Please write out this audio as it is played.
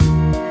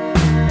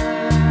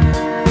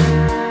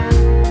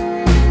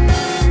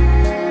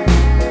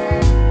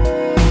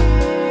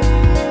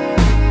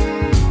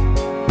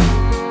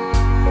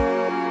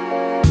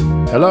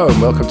Hello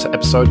and welcome to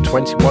episode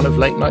 21 of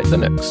Late Night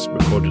Linux,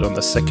 recorded on the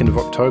 2nd of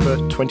October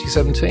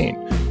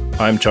 2017.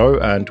 I'm Joe,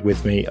 and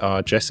with me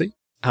are Jesse.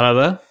 Hello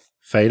there.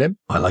 Phelim.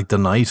 I like the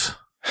night.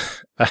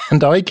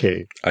 And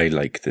Ike. I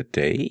like the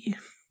day.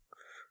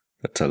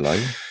 That's a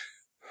lie.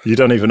 You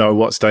don't even know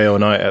what's day or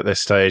night at this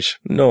stage.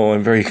 No,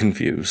 I'm very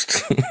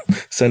confused.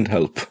 Send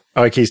help.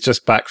 Ike's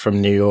just back from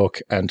New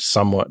York and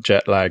somewhat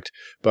jet-lagged,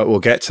 but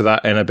we'll get to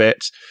that in a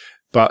bit.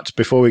 But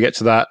before we get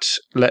to that,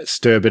 let's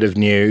do a bit of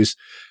news.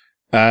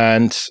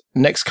 And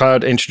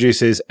Nextcloud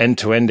introduces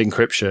end-to-end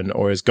encryption,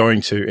 or is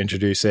going to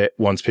introduce it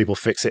once people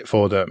fix it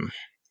for them.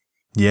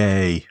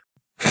 Yay.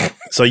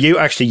 So you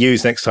actually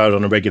use Nextcloud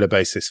on a regular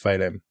basis,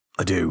 Phelim?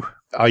 I do.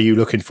 Are you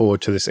looking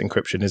forward to this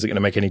encryption? Is it going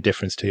to make any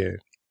difference to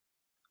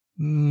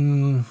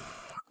you?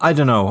 I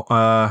don't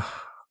know.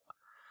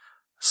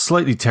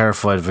 Slightly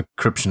terrified of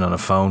encryption on a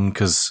phone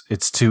because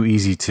it's too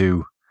easy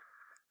to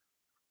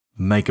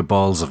make a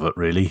balls of it,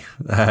 really.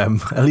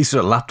 At least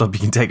with a laptop, you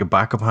can take a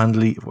backup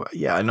handily.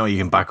 Yeah, I know you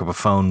can back up a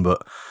phone,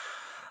 but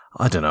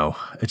I don't know.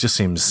 It just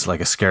seems like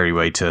a scary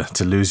way to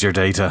lose your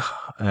data.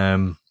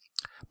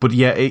 But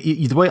yeah,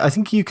 the way I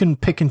think you can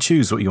pick and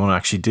choose what you want to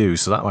actually do.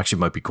 So that actually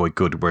might be quite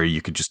good, where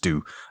you could just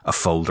do a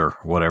folder,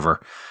 or whatever.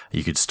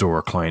 You could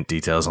store client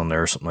details on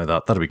there or something like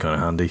that. That'd be kind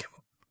of handy.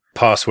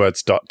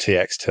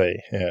 Passwords.txt,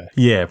 yeah.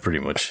 Yeah, pretty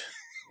much.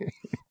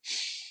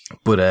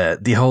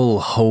 But the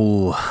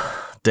whole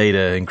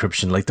data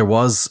encryption, like there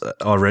was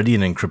already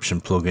an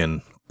encryption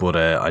plugin, but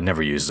I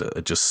never used it.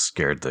 It just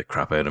scared the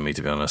crap out of me,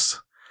 to be honest.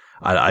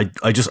 I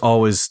just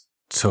always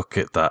took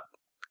it that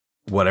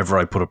whatever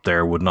I put up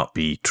there would not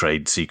be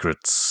trade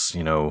secrets,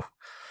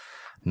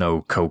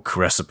 no Coke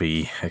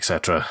recipe,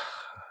 etc.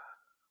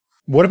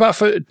 What about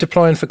for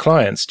deploying for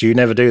clients? Do you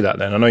never do that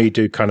then? I know you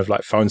do kind of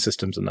like phone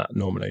systems and that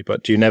normally,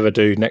 but do you never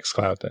do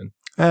Nextcloud then?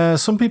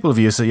 Some people have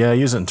used it. Yeah, I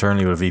use it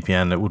internally with a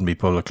VPN. It wouldn't be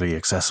publicly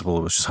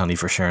accessible, which is handy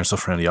for sharing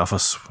stuff around the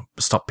office.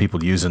 Stop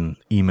people using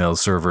email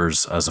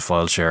servers as a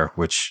file share,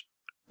 which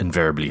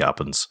invariably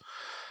happens.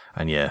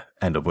 And yeah,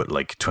 end up with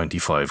like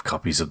 25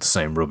 copies of the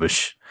same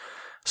rubbish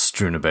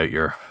strewn about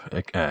your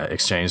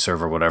Exchange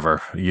server,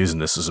 whatever. Using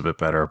this is a bit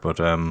better, but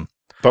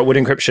would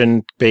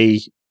encryption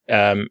be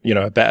a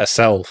better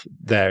sell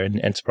there in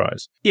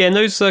enterprise? Yeah, in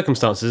those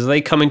circumstances, are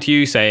they coming to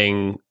you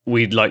saying,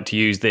 we'd like to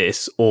use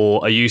this,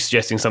 or are you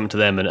suggesting something to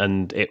them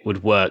and it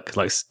would work,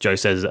 like Joe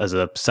says, as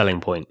a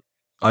selling point?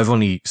 I've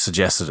only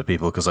suggested to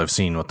people because I've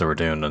seen what they were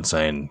doing and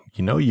saying,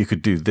 you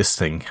could do this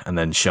thing, and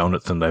then shown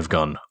it to them. They've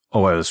gone,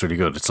 oh wow, that's really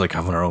good. It's like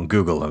having our own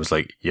Google. I was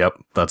like, yep,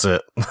 that's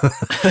it.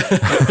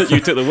 You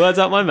took the words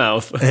out of my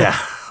mouth. Yeah.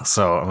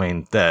 So, I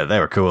mean, they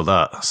were cool with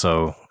that.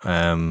 So,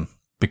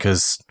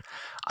 because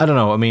I don't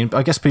know. I mean,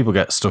 I guess people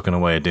get stuck in a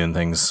way of doing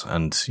things,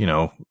 and,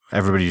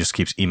 everybody just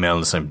keeps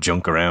emailing the same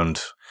junk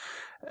around.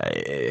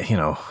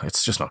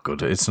 It's just not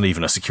good. It's not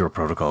even a secure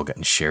protocol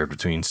getting shared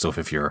between stuff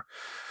if you're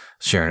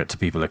sharing it to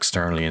people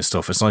externally and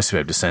stuff. It's nice to be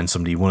able to send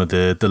somebody one of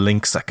the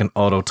links that can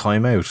auto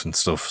time out and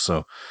stuff.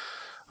 So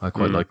I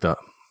quite like that.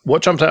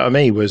 What jumped out at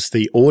me was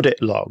the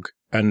audit log,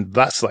 and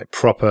that's like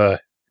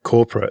proper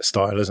corporate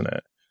style, isn't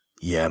it?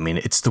 Yeah, I mean,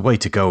 it's the way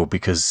to go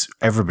because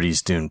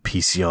everybody's doing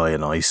PCI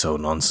and ISO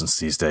nonsense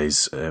these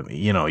days.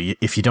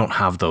 If you don't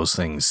have those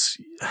things,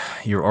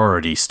 you're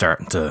already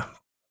starting to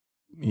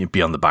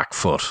be on the back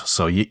foot.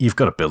 So you've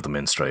got to build them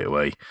in straight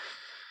away.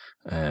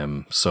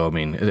 So, I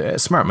mean, a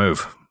smart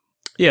move.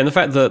 Yeah, and the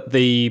fact that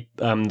the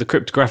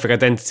cryptographic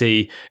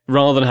identity,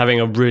 rather than having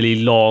a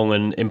really long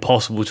and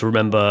impossible to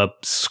remember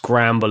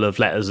scramble of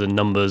letters and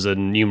numbers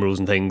and numerals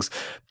and things,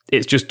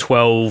 it's just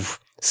 12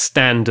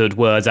 standard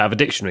words out of a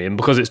dictionary. And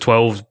because it's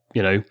 12,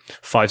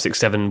 5, 6,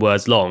 7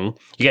 words long,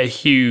 you get a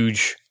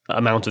huge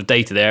amount of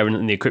data there,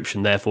 and the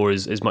encryption, therefore,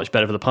 is much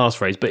better for the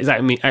passphrase. But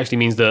it actually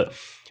means that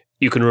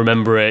you can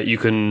remember it, you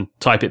can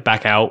type it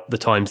back out the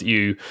times that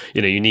you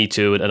need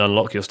to and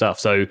unlock your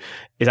stuff. So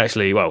it's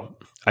actually,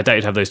 I doubt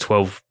you'd have those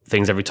 12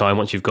 things every time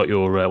once you've got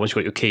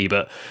your key,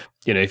 but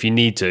if you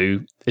need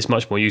to, it's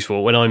much more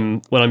useful. When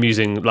I'm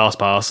using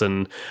LastPass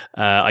and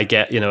I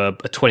get a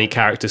 20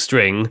 character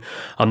string,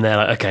 I'm there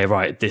like, okay,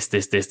 right, this.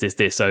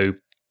 So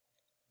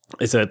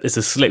it's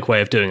a slick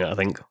way of doing it, I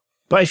think.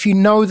 But if you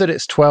know that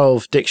it's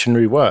 12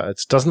 dictionary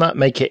words, doesn't that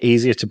make it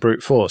easier to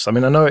brute force? I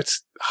mean, I know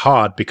it's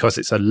hard because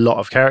it's a lot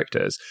of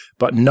characters,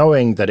 but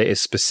knowing that it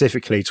is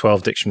specifically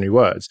 12 dictionary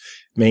words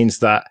means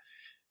that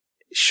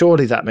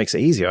surely that makes it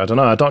easier. I don't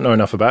know. I don't know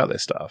enough about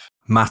this stuff.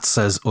 Matt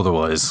says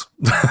otherwise.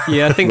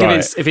 Yeah, I think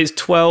Right. if it's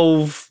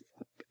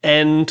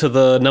 12n to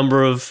the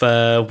number of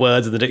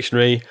words in the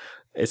dictionary,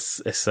 it's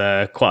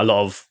quite a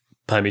lot of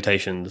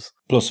permutations.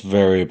 Plus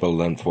variable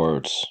length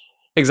words.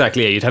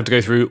 Exactly, yeah. You'd have to go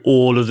through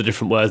all of the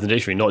different words in the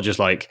dictionary, not just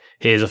like,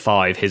 here's a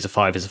 5, here's a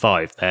 5, here's a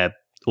 5. They're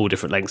all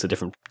different lengths at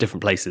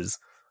different places.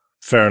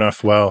 Fair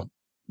enough. Well,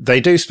 they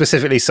do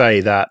specifically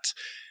say that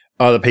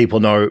other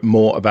people know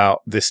more about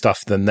this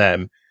stuff than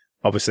them.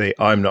 Obviously,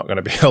 I'm not going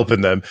to be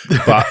helping them,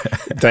 but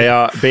they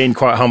are being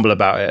quite humble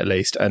about it, at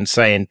least, and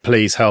saying,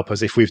 please help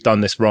us. If we've done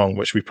this wrong,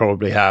 which we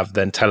probably have,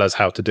 then tell us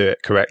how to do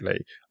it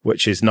correctly,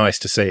 which is nice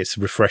to see. It's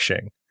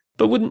refreshing.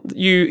 But wouldn't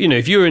you,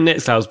 if you were in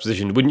Nextcloud's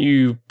position, wouldn't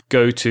you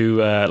go to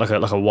like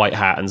a white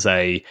hat and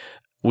say,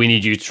 we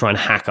need you to try and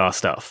hack our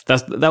stuff?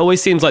 That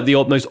always seems like the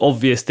most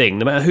obvious thing,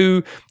 no matter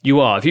who you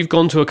are. If you've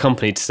gone to a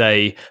company to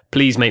say,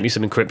 please make me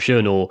some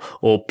encryption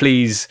or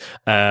please,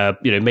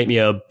 make me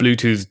a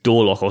Bluetooth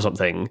door lock or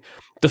something,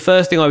 the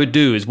first thing I would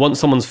do is once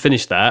someone's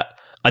finished that,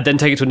 I'd then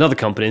take it to another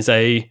company and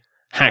say,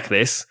 hack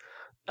this.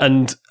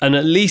 And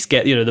at least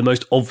get, the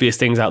most obvious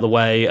things out of the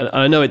way. And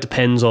I know it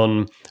depends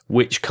on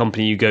which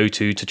company you go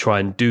to try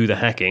and do the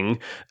hacking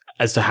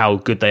as to how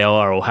good they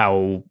are or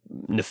how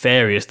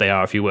nefarious they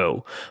are, if you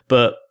will.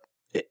 But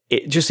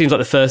it just seems like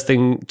the first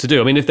thing to do.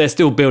 I mean, if they're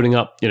still building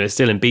up,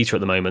 still in beta at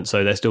the moment,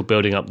 so they're still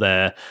building up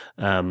their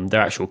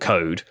actual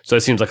code. So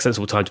it seems like a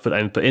sensible time to put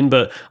that input in.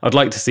 But I'd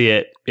like to see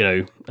it,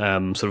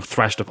 sort of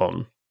thrashed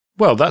upon.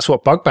 Well, that's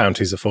what bug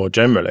bounties are for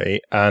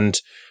generally.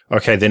 And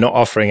okay, they're not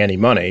offering any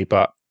money,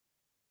 but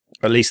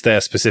at least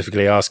they're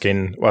specifically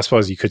asking, well, I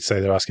suppose you could say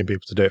they're asking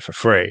people to do it for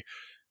free.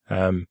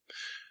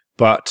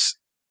 But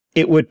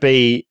it would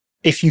be,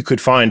 if you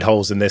could find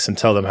holes in this and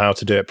tell them how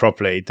to do it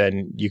properly,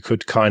 then you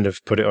could kind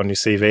of put it on your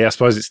CV. I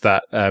suppose it's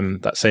that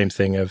same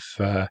thing of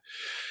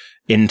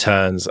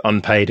interns,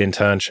 unpaid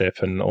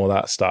internship and all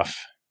that stuff.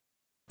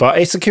 But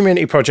it's a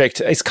community project.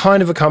 It's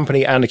kind of a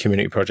company and a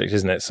community project,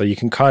 isn't it? So you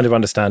can kind of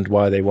understand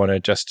why they want to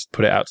just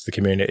put it out to the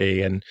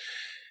community. And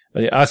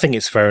I think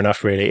it's fair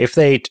enough, really. If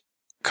they'd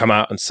come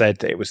out and said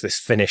that it was this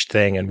finished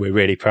thing and we're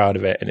really proud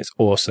of it and it's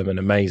awesome and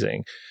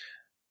amazing,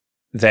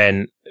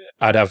 then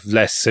I'd have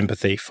less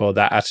sympathy for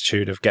that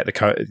attitude of get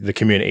the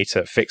community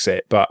to fix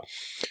it. But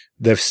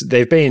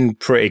they've been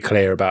pretty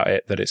clear about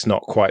it, that it's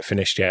not quite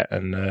finished yet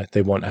and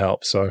they want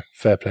help. So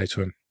fair play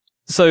to them.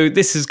 So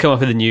this has come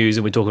up in the news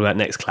and we're talking about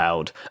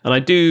Nextcloud. And I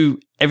do,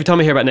 every time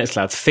I hear about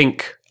Nextcloud,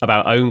 think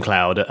about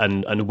OwnCloud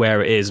and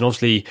where it is. And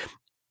obviously,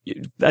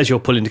 as you're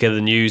pulling together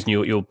the news and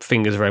your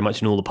fingers are very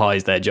much in all the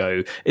pies there,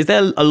 Joe, is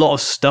there a lot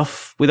of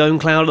stuff with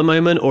OwnCloud at the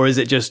moment, or is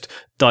it just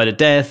died a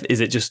death? Is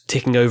it just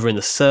ticking over in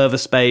the server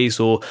space,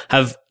 or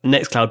have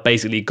Nextcloud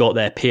basically got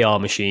their PR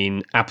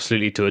machine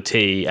absolutely to a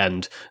T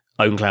and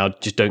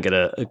OwnCloud just don't get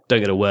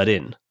a word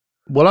in?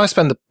 Well, I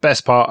spend the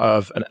best part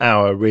of an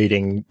hour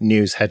reading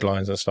news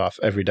headlines and stuff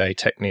every day,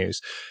 tech news,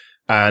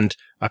 and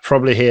I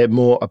probably hear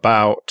more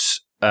about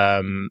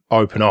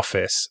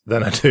OpenOffice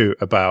than I do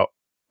about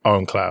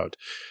OwnCloud.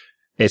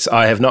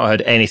 I have not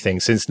heard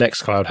anything since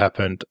Nextcloud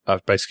happened.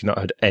 I've basically not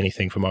heard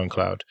anything from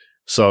OwnCloud.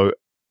 So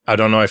I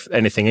don't know if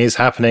anything is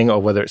happening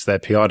or whether it's their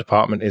PR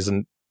department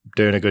isn't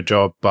doing a good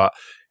job, but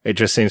it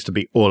just seems to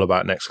be all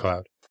about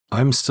Nextcloud.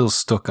 I'm still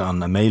stuck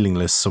on a mailing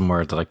list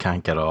somewhere that I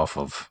can't get off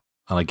of.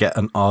 And I get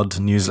an odd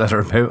newsletter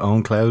about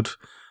OwnCloud.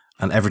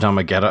 And every time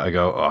I get it, I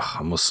go, oh,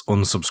 I must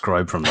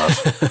unsubscribe from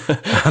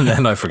that. And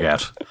then I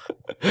forget.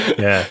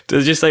 Yeah.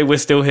 Does it just say we're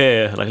still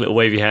here, like a little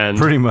wavy hand?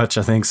 Pretty much,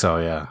 I think so,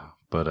 yeah.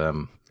 But,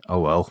 oh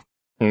well.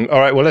 All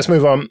right, well, let's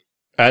move on.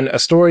 And a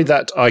story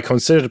that I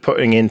considered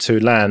putting into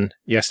LAN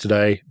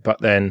yesterday, but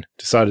then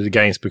decided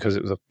against because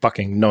it was a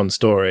fucking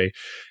non-story.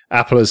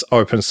 Apple has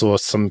open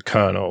sourced some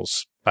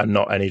kernels and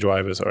not any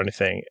drivers or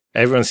anything.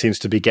 Everyone seems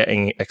to be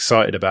getting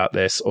excited about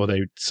this, or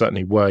they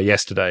certainly were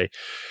yesterday.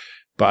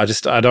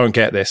 But I don't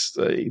get this.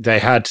 They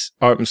had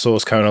open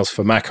source kernels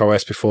for Mac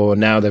OS before.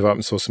 Now they've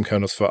open sourced some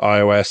kernels for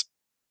iOS.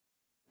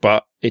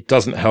 But it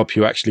doesn't help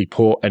you actually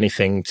port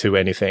anything to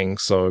anything.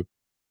 So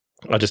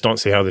I just don't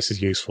see how this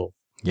is useful.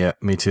 Yeah,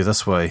 me too.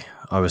 That's why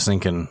I was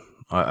thinking,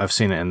 I've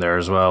seen it in there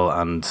as well,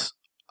 and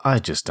I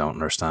just don't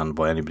understand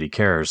why anybody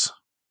cares.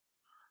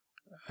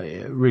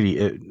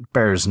 It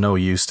bears no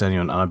use to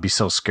anyone, and I'd be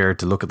so scared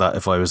to look at that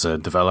if I was a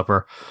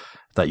developer,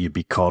 that you'd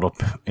be caught up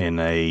in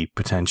a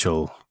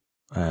potential,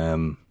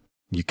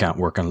 you can't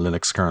work on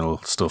Linux kernel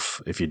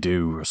stuff if you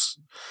do.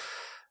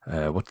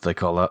 What do they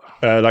call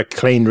that? Like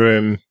clean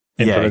room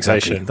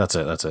implementation. Yeah,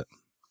 exactly. That's it.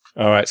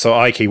 All right, so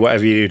Ike,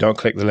 whatever you do, don't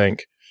click the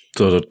link.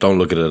 So don't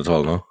look at it at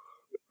all, no?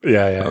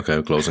 Yeah. Okay,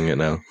 I'm closing it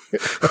now.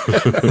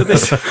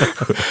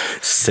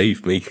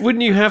 Save me.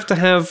 Wouldn't you have to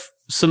have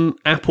some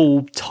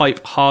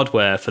Apple-type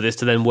hardware for this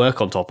to then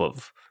work on top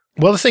of?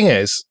 Well, the thing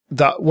is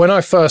that when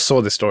I first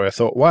saw this story, I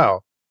thought,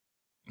 wow,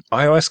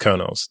 iOS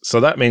kernels.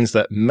 So that means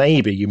that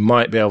maybe you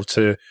might be able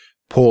to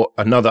port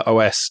another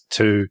OS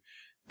to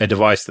a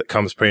device that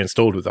comes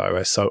pre-installed with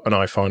iOS, so an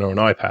iPhone or an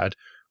iPad,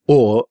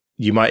 or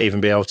you might even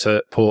be able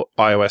to port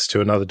iOS to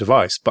another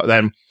device. But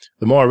then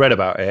the more I read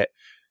about it,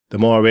 the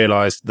more I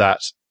realized that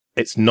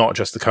it's not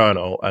just the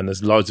kernel, and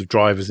there's loads of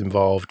drivers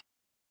involved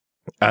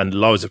and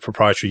loads of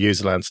proprietary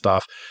userland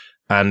stuff.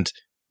 And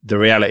the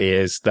reality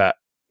is that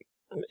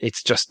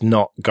it's just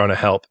not going to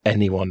help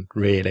anyone,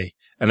 really.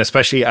 And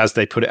especially as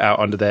they put it out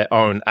under their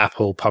own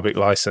Apple public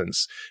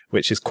license,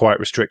 which is quite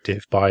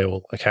restrictive by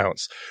all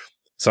accounts.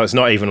 So it's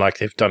not even like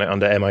they've done it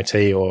under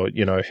MIT or,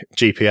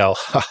 GPL.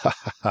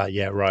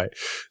 Yeah, right.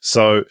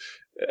 So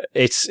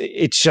it's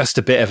just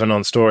a bit of a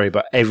non-story,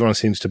 but everyone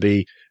seems to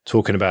be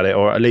talking about it,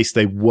 or at least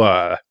they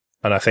were.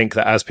 And I think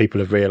that as people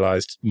have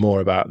realized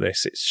more about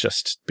this, it's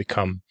just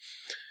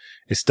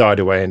it's died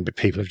away, and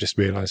people have just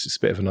realized it's a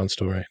bit of a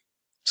non-story.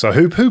 So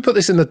who put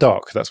this in the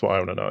doc? That's what I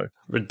want to know.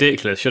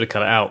 Ridiculous. Should have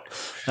cut it out.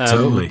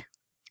 Totally.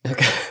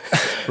 Okay.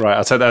 Right,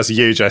 I'll take that as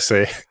you,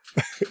 Jesse.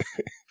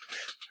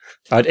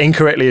 I'd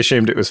incorrectly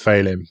assumed it was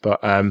failing, but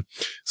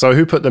so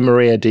who put the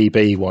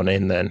MariaDB one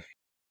in then?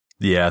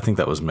 Yeah, I think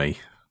that was me.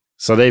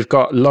 So they've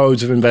got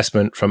loads of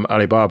investment from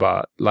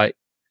Alibaba, like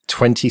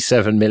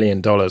 $27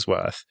 million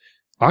worth.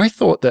 I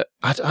thought that,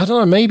 I don't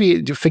know,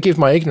 maybe, forgive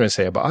my ignorance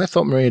here, but I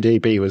thought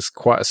MariaDB was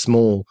quite a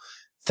small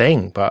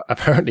thing, but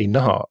apparently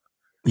not.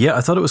 Yeah,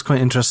 I thought it was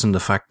quite interesting,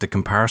 the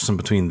comparison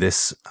between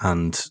this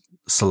and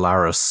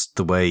Solaris,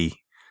 the way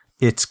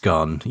it's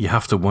gone. You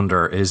have to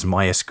wonder, is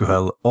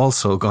MySQL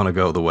also going to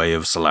go the way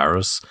of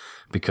Solaris?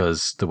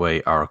 Because the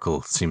way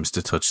Oracle seems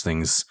to touch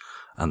things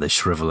and they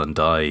shrivel and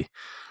die,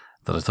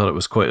 that I thought it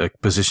was quite a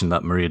position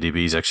that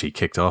MariaDB's actually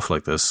kicked off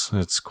like this.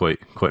 It's quite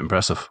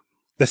impressive.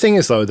 The thing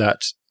is, though,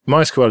 that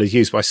MySQL is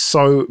used by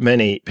so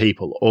many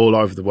people all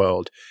over the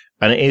world,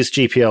 and it is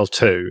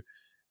GPL2.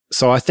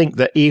 So I think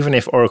that even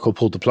if Oracle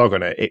pulled the plug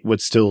on it, it would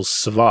still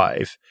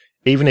survive,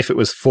 even if it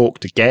was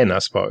forked again, I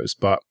suppose.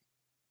 But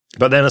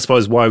then I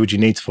suppose, why would you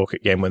need to fork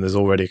it again when there's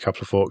already a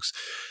couple of forks?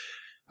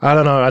 I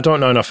don't know. I don't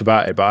know enough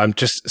about it, but I'm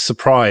just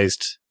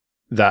surprised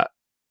that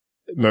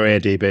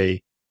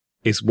MariaDB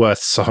is worth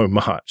so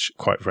much,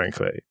 quite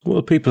frankly.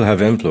 Well, people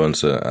have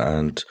influence,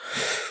 and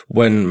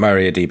when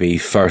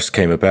MariaDB first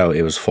came about,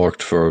 it was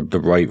forked for the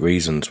right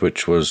reasons,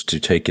 which was to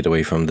take it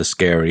away from the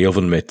scary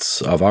oven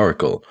mitts of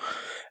Oracle.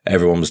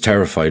 Everyone was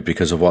terrified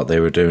because of what they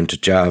were doing to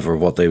Java, or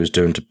what they was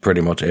doing to pretty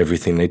much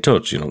everything they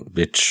touched.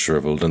 It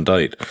shriveled and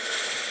died.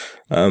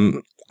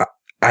 And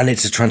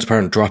it's a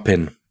transparent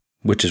drop-in,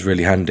 which is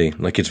really handy.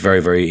 Like, it's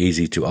very, very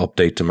easy to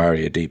update to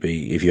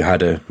MariaDB. If you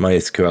had a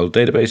MySQL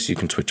database, you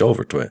can switch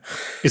over to it.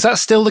 Is that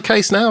still the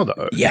case now,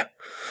 though? Yeah.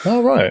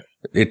 Oh, right.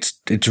 It's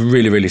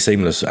really, really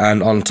seamless.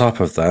 And on top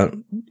of that,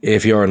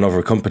 if you're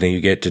another company, you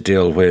get to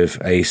deal with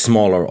a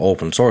smaller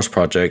open source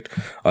project,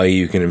 i.e.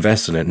 you can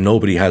invest in it.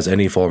 Nobody has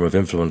any form of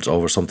influence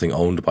over something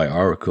owned by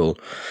Oracle,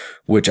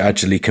 which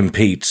actually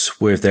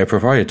competes with their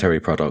proprietary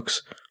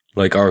products.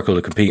 Like, Oracle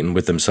are competing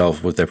with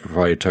themselves with their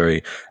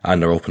proprietary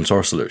and their open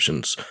source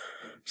solutions.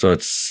 So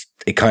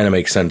it kind of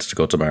makes sense to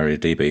go to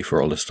MariaDB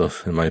for all this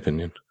stuff, in my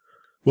opinion.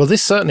 Well,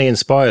 this certainly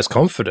inspires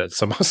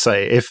confidence, I must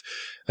say. If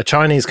a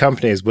Chinese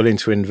company is willing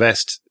to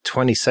invest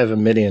 $27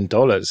 million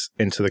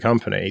into the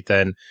company,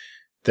 then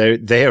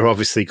they're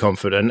obviously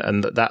confident,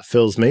 and that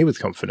fills me with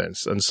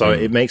confidence. And so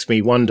it makes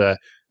me wonder,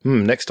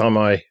 next time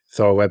I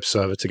throw a web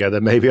server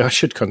together, maybe I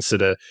should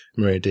consider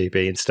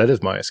MariaDB instead of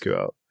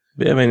MySQL.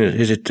 Yeah, I mean,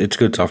 it's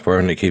good software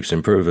and it keeps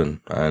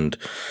improving, and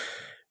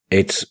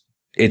it's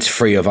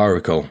free of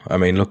Oracle. I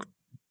mean, look,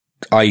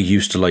 I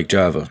used to like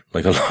Java,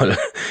 like a lot.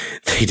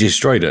 They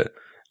destroyed it,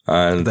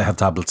 and they have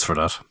tablets for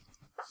that.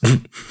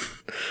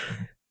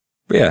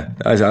 Yeah,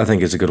 I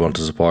think it's a good one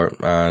to support,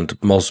 and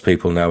most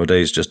people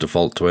nowadays just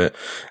default to it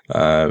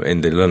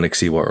in the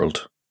Linuxy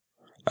world,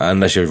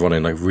 unless you're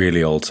running like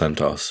really old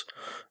CentOS,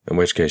 in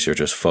which case you're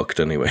just fucked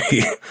anyway.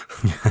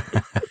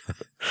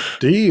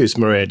 Do you use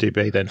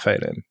MariaDB then,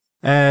 Phelan?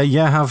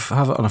 Yeah,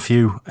 have it on a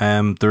few.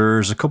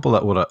 There's a couple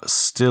that would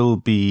still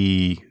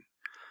be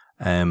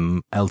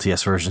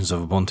LTS versions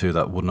of Ubuntu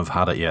that wouldn't have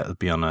had it yet. It'd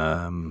be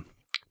on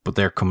but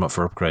they're coming up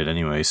for upgrade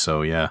anyway.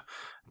 So yeah,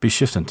 be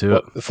shifting to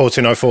it. The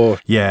 1404.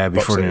 Yeah, be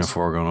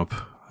 1404 going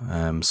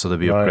up. So they'll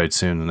be upgrade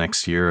soon the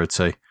next year, I'd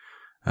say,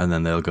 and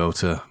then they'll go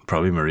to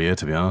probably Maria.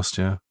 To be honest,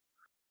 yeah.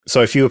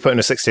 So if you were putting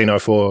a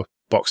 1604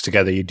 box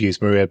together, you'd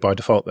use Maria by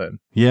default then?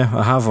 Yeah,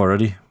 I have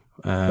already.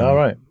 All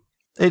right.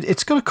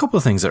 It's got a couple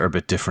of things that are a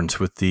bit different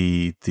with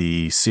the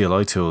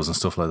CLI tools and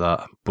stuff like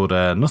that,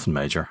 but nothing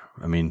major.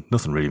 I mean,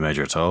 nothing really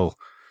major at all.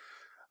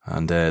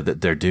 And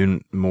they're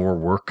doing more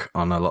work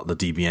on a lot of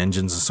the DB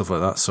engines and stuff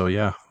like that. So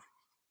yeah,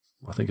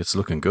 I think it's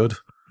looking good.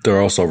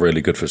 They're also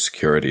really good for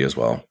security as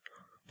well.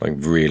 Like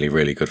really,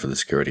 really good for the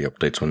security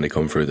updates when they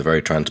come through. They're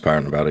very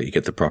transparent about it. You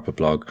get the proper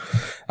blog.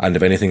 And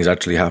if anything's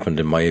actually happened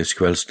in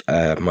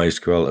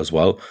MySQL as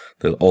well,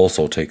 they'll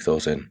also take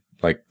those in.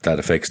 Like, that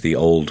affects the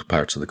old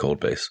parts of the code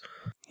base.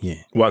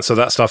 Yeah. Well, so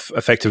that stuff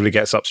effectively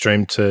gets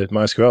upstreamed to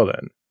MySQL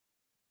then?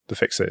 The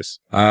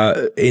fixes?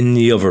 In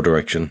the other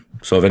direction.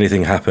 So if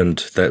anything's happened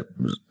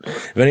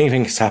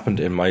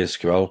in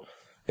MySQL,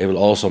 it will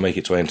also make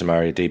its way into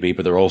MariaDB,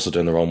 but they're also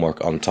doing their own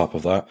work on top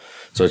of that.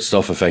 So it's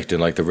stuff affecting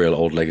like the real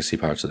old legacy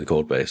parts of the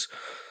code base.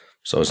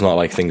 So it's not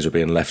like things are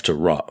being left to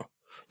rot,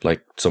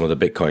 like some of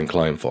the Bitcoin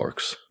client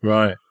forks.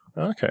 Right.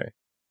 Okay.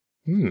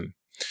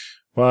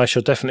 Well, I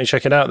shall definitely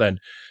check it out then.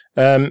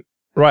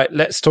 Right,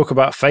 let's talk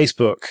about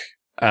Facebook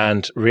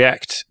and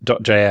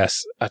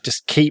React.js. I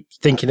just keep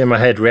thinking in my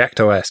head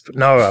ReactOS, but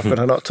no, I've got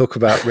to not talk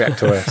about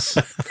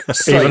ReactOS.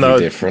 Slightly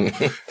different.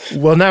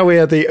 Well, now we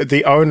are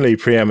the only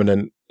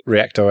preeminent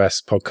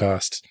ReactOS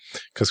podcast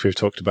because we've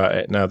talked about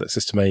it now that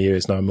System AU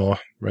is no more.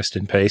 Rest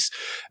in peace.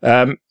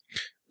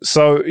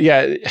 So,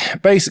 yeah,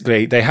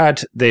 basically they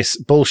had this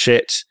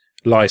bullshit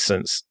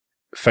license,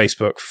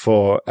 Facebook,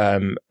 for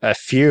a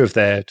few of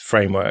their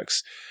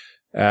frameworks,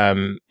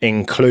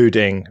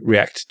 including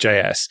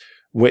React.js,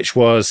 which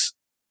was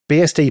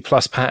BSD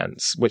plus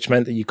patents, which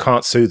meant that you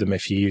can't sue them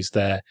if you use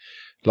their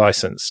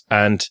license.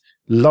 And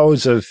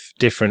loads of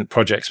different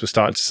projects were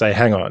starting to say,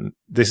 hang on,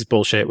 this is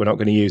bullshit. We're not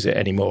going to use it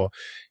anymore,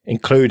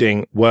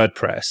 including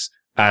WordPress.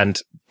 And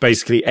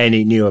basically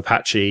any new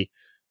Apache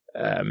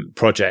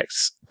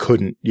projects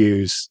couldn't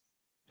use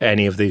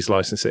any of these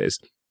licenses.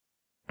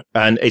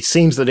 And it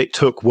seems that it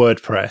took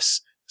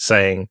WordPress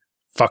saying,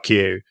 fuck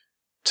you,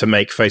 to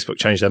make Facebook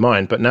change their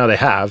mind. But now they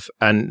have,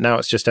 and now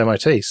it's just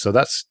MIT. So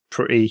that's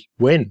pretty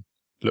win,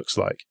 looks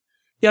like.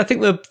 Yeah, I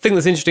think the thing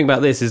that's interesting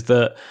about this is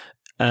that,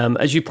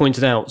 as you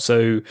pointed out,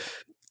 so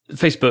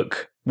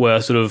Facebook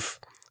were sort of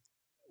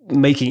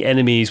making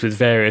enemies with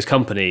various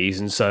companies.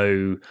 And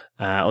so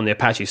on the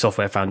Apache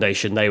Software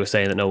Foundation, they were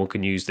saying that no one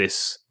can use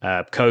this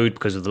code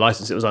because of the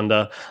license it was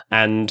under.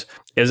 And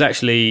it was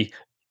actually,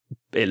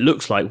 it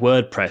looks like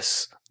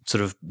WordPress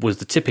sort of was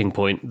the tipping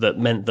point that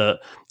meant that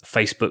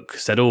Facebook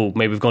said, oh,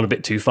 maybe we've gone a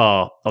bit too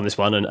far on this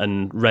one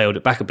and railed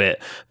it back a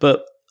bit.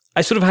 But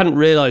I sort of hadn't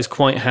realized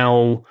quite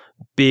how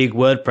big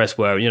WordPress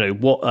were,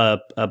 what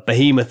a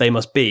behemoth they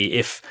must be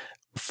if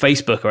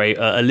Facebook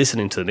are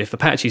listening to them. If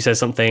Apache says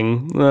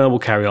something, we'll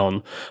carry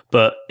on.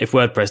 But if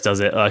WordPress does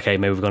it, okay,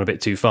 maybe we've gone a bit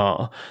too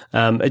far.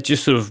 It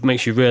just sort of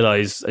makes you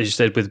realize, as you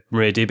said with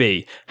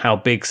MariaDB, how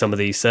big some of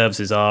these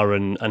services are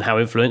and how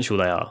influential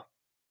they are.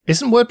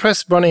 Isn't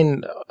WordPress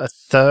running a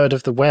third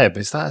of the web?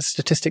 Is that a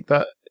statistic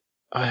that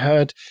I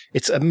heard?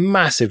 It's a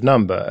massive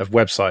number of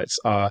websites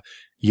are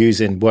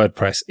using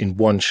WordPress in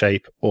one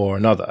shape or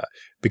another.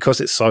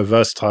 Because it's so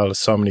versatile, there's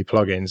so many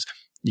plugins.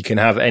 You can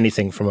have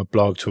anything from a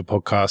blog to a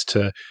podcast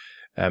to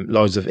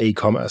loads of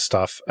e-commerce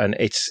stuff, and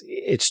it's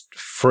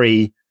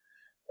free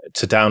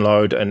to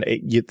download. And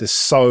there's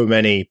so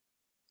many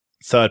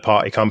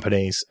third-party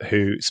companies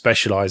who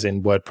specialize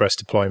in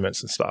WordPress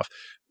deployments and stuff.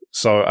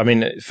 So, I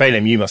mean,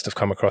 Phelim, you must have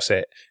come across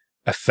it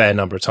a fair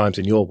number of times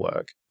in your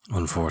work.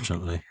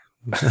 Unfortunately.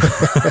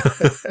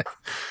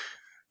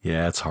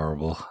 Yeah, it's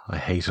horrible. I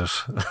hate it.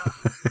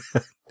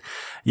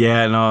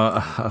 Yeah, no,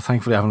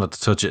 thankfully I haven't had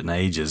to touch it in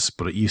ages,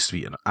 but it used to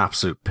be an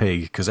absolute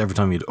pig because every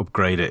time you'd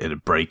upgrade it,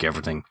 it'd break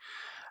everything.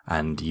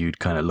 And you'd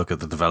kind of look at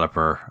the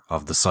developer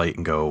of the site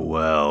and go,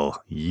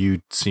 well,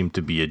 you seem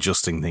to be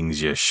adjusting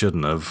things you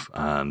shouldn't have,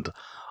 and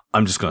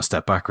I'm just going to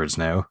step backwards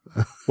now.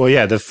 Well,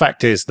 yeah, the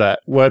fact is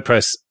that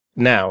WordPress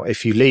now,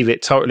 if you leave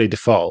it totally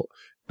default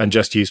and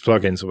just use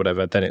plugins or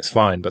whatever, then it's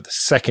fine. But the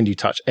second you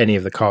touch any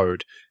of the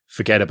code,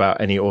 forget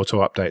about any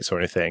auto updates or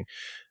anything.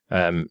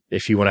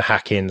 If you want to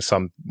hack in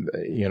some,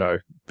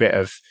 bit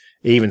of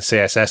even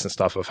CSS and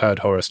stuff, I've heard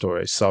horror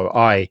stories. So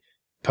I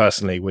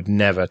personally would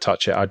never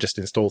touch it. I just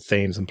install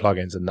themes and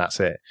plugins and that's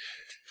it.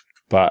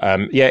 But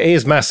yeah, it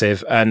is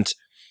massive, and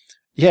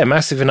yeah,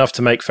 massive enough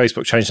to make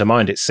Facebook change their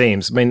mind, it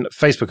seems. I mean,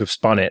 Facebook have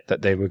spun it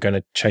that they were going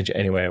to change it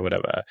anyway or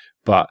whatever,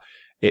 but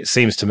it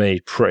seems to me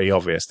pretty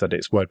obvious that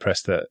it's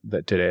WordPress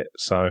that did it.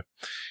 So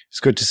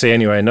it's good to see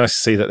anyway. Nice to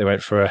see that they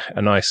went for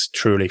a nice,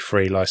 truly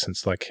free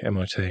license like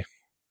MIT.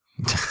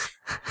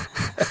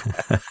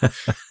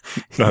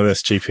 No,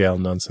 this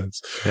GPL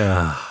nonsense.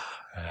 Yeah.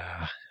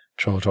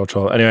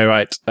 Troll. Anyway,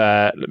 right.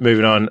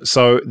 Moving on.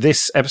 So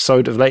this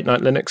episode of Late Night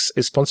Linux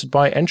is sponsored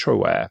by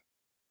Entroware.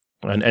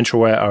 And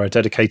Entroware are a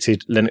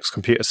dedicated Linux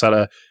computer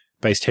seller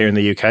based here in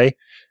the UK.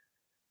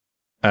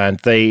 And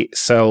they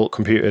sell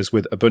computers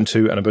with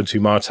Ubuntu and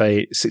Ubuntu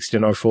Mate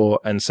 16.04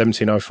 and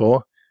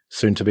 17.04,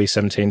 soon to be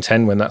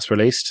 17.10 when that's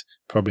released,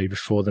 probably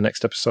before the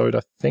next episode,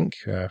 I think.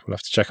 We'll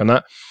have to check on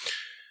that.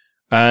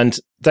 And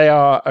they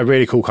are a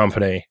really cool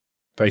company,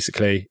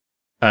 basically.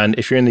 And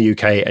if you're in the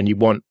UK and you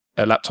want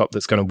a laptop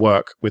that's going to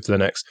work with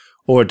Linux,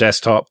 or a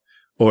desktop,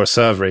 or a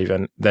server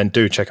even, then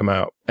do check them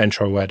out,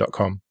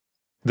 entroware.com.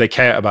 They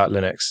care about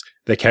Linux.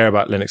 They care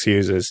about Linux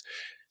users.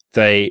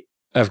 They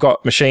have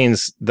got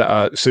machines that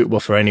are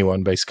suitable for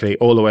anyone, basically,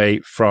 all the way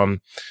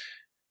from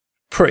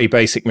pretty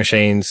basic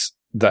machines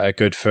that are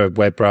good for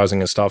web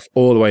browsing and stuff,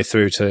 all the way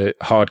through to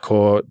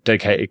hardcore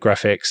dedicated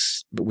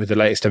graphics with the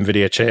latest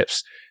NVIDIA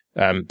chips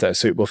that are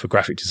suitable for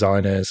graphic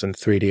designers and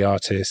 3D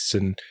artists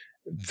and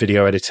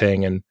video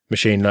editing and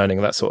machine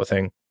learning, that sort of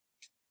thing.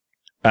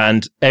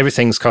 And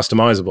everything's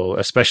customizable,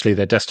 especially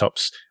their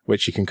desktops,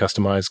 which you can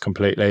customize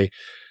completely.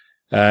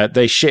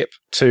 They ship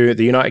to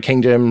the United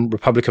Kingdom,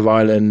 Republic of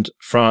Ireland,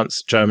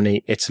 France,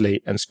 Germany,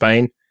 Italy, and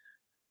Spain.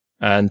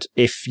 And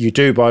if you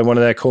do buy one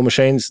of their cool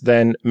machines,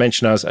 then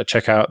mention us at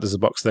checkout. There's a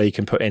box there you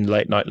can put in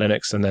Late Night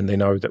Linux, and then they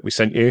know that we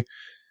sent you.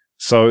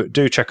 So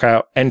do check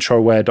out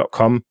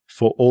entroware.com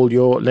for all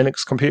your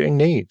Linux computing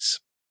needs.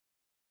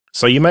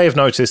 So you may have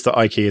noticed that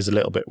Ike is a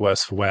little bit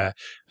worse for wear,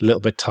 a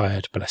little bit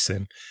tired, bless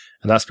him.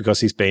 And that's because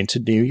he's been to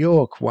New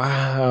York.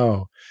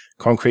 Wow.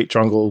 Concrete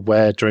jungle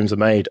where dreams are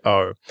made.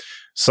 Oh.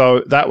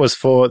 So that was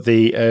for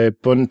the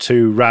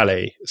Ubuntu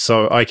rally.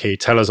 So Ike,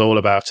 tell us all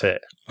about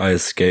it. I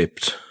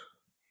escaped.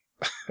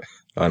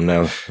 I'm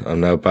now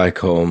back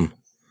home.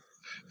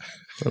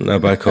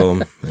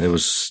 It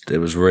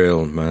was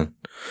real, man.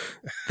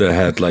 They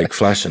had like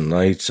flashing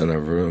lights in a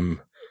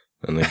room,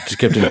 and they just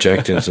kept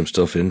injecting some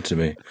stuff into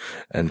me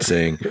and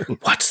saying,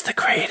 "What's the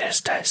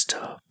greatest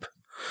desktop?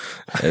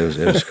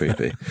 It was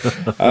creepy.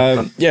 So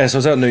I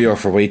was out in New York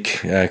for a week.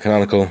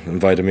 Canonical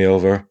invited me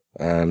over,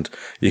 and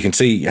you can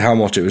see how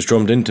much it was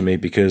drummed into me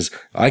because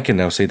I can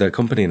now say that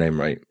company name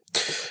right.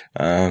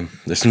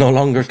 It's no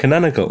longer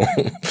Canonical.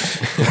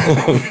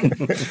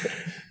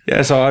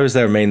 So I was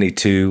there mainly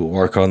to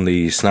work on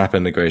the Snap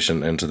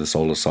integration into the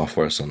Solus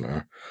Software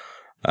Center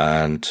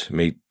and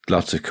meet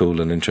lots of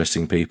cool and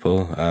interesting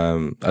people,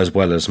 as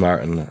well as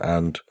Martin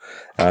and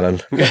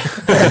Alan.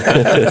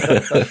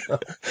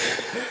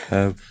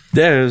 It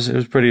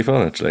was pretty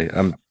fun actually.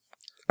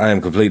 I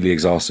am completely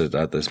exhausted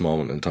at this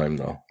moment in time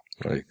though.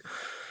 Like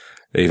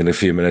even a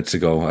few minutes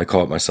ago, I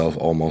caught myself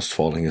almost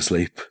falling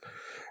asleep.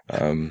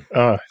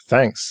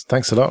 Thanks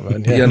a lot,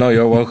 man. Yeah, no,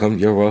 you're welcome.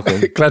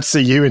 Glad to see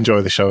you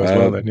enjoy the show as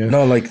well then. Yeah.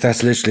 No, like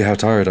that's literally how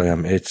tired I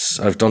am.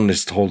 I've done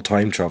this whole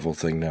time travel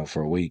thing now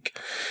for a week.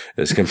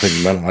 It's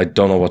completely mental. I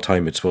don't know what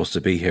time it's supposed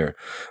to be here,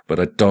 but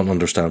I don't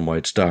understand why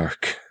it's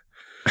dark.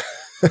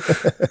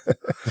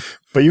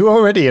 But you were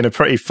already in a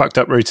pretty fucked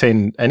up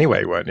routine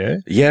anyway, weren't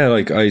you? Yeah,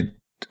 like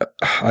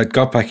I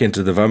got back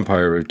into the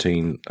vampire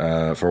routine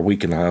for a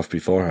week and a half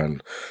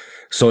beforehand,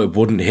 so it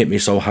wouldn't hit me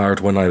so hard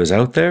when I was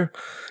out there.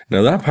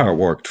 Now that part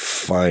worked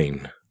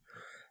fine.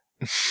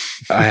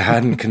 I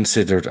hadn't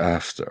considered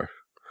after.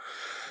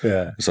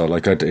 Yeah. So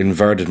like I'd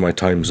inverted my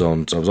time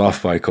zones. I was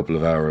off by a couple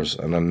of hours,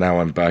 and then now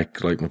I'm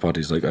back. Like my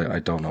body's like, I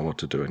don't know what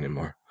to do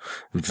anymore.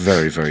 I'm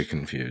very, very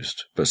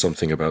confused. But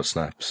something about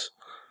snaps.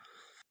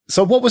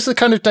 So what was the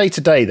kind of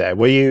day-to-day there?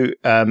 Were you,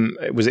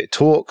 was it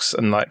talks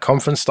and like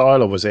conference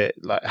style, or was it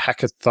like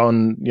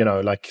hackathon,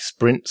 like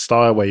sprint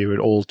style where you would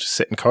all just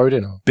sit and code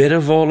in? Or? Bit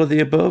of all of the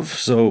above.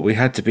 So we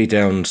had to be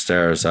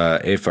downstairs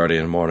at 8:30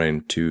 in the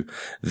morning to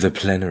the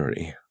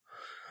plenary.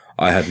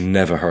 I had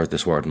never heard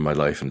this word in my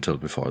life until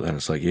before then.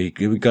 It's like,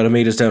 you got to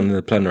meet us down in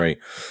the plenary.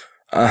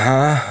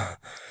 Uh-huh.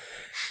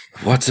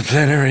 What's a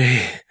plenary?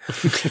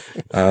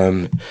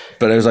 But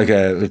it was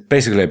like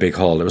basically a big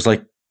hall. It was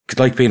like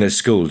being at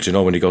school,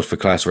 when you go for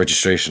class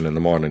registration in the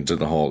mornings in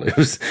the hall. It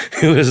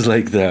was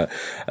like that.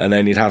 And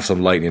then you'd have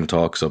some lightning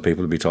talk, so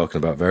people would be talking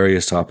about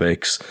various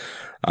topics.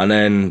 And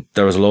then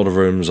there was a load of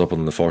rooms up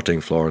on the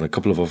 14th floor and a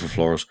couple of other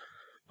floors,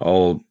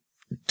 all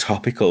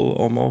topical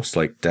almost,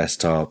 like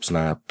desktop,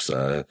 snaps,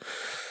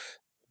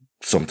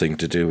 something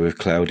to do with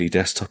cloudy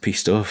desktop-y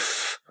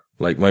stuff.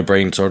 Like my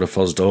brain sort of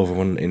fuzzed over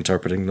when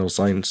interpreting those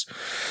signs.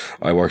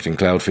 I worked in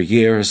cloud for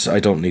years. I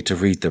don't need to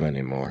read them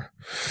anymore.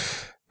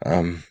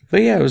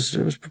 But yeah, it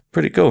was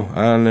pretty cool.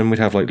 And then we'd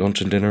have like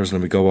lunch and dinners, and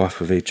then we'd go off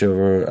with each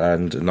other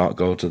and not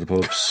go to the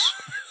pubs.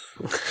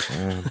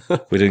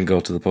 We didn't go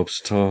to the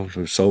pubs at all.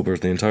 We were sober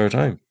the entire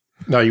time.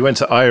 No, you went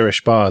to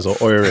Irish bars or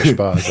Irish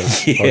bars,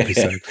 as Bobby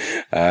said.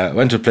 I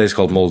went to a place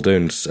called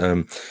Muldoon's.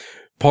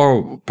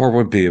 Poor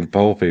Woodby and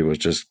Popey was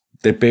just,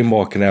 they'd been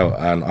walking out,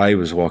 and I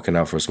was walking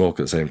out for a smoke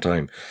at the same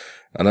time.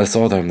 And I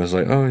saw them, and I was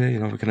like, oh yeah,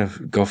 we're going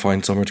to go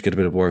find somewhere to get a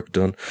bit of work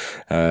done.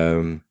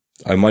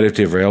 I might have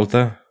derailed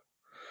that.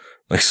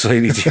 Like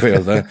slightly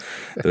derailed that.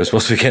 They were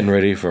supposed to be getting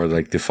ready for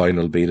like the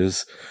final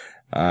betas.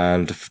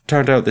 And it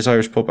turned out this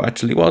Irish pub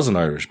actually was an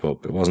Irish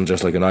pub. It wasn't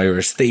just like an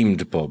Irish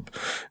themed pub,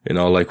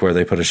 like where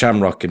they put a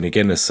shamrock in the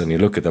Guinness and you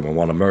look at them and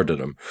want to murder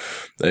them.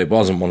 It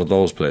wasn't one of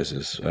those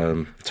places.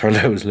 It turned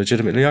out it was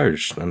legitimately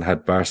Irish and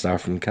had bar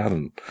staff from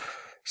Cavan.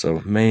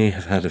 So may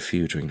have had a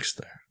few drinks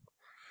there.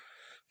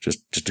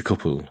 Just a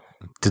couple.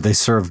 Did they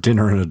serve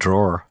dinner in a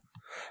drawer?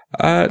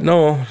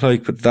 No,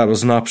 but that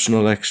was an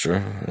optional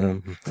extra.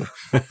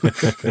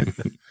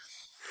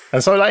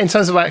 And so, in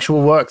terms of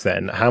actual work,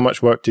 then, how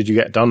much work did you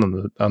get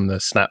done on the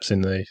snaps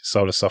in the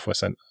Solus Software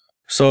Center?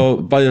 So,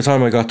 by the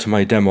time I got to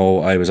my demo,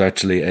 I was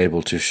actually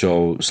able to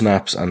show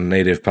snaps and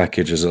native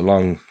packages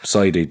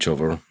alongside each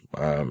other,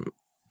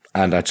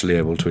 and actually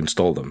able to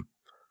install them.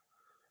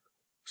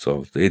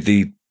 So,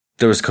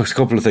 there was a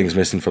couple of things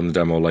missing from the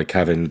demo, like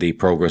having the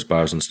progress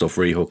bars and stuff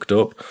rehooked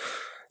up.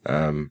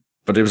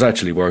 But it was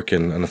actually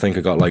working, and I think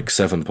I got like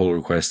 7 pull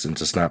requests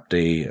into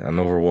Snapd,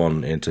 another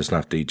one into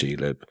Snapd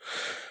glib.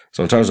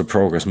 So in terms of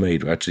progress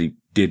made, we actually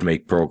did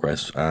make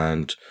progress,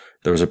 and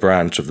there was a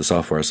branch of the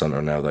Software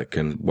Center now that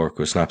can work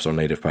with snaps or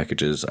native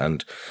packages,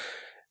 and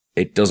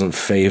it doesn't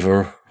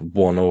favor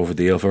one over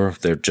the other.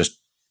 They're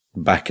just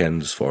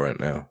backends for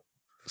it now.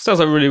 Sounds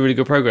like really, really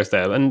good progress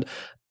there. And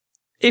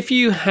if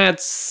you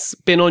had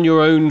been on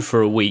your own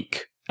for a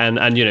week and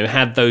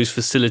had those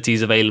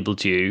facilities available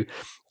to you,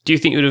 do you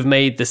think you would have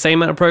made the same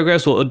amount of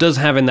progress, or does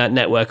having that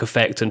network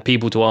effect and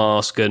people to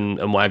ask and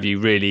what have you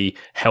really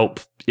help,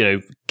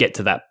 get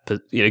to that,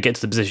 get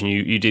to the position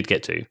you did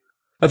get to?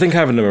 I think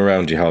having them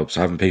around you helps,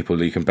 having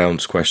people you can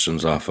bounce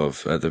questions off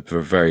of at the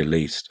very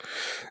least.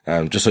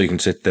 Just so you can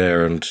sit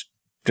there and,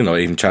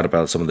 even chat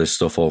about some of this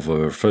stuff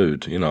over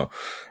food,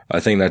 I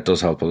think that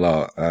does help a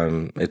lot.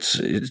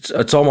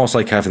 It's almost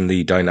like having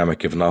the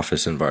dynamic of an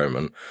office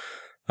environment.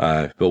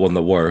 But one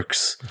that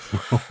works.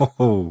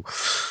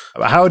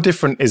 How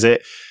different is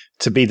it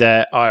to be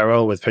there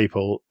IRL with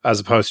people as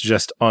opposed to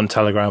just on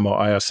Telegram or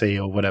IRC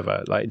or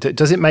whatever? Like,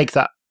 does it make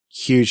that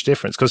huge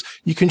difference? Because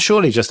you can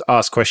surely just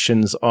ask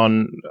questions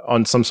on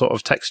some sort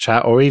of text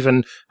chat or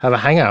even have a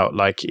hangout.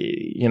 Like,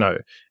 you know,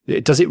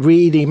 does it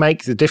really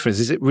make the difference?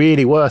 Is it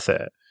really worth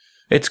it?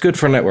 It's good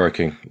for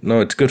networking.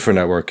 No, it's good for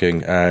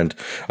networking. And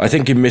I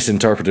think you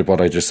misinterpreted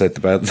what I just said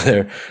about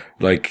there.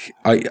 Like,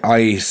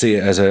 I see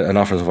it as an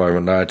office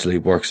environment that actually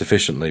works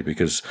efficiently,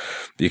 because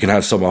you can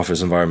have some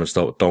office environments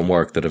that don't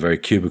work, that are very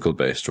cubicle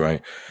based,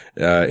 right?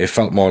 It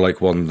felt more like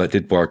one that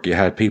did work. You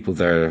had people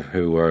there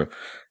who were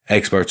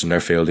experts in their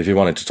field. If you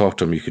wanted to talk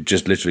to them, you could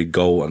just literally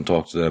go and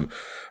talk to them,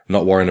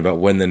 not worrying about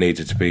when they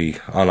needed to be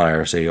on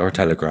IRC or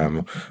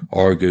Telegram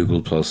or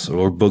Google Plus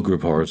or bug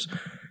reports.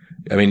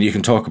 I mean, you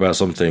can talk about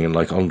something in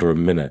like under a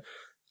minute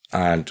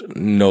and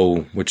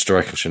know which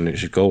direction it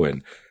should go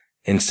in,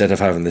 instead of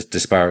having this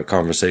disparate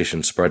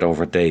conversation spread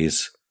over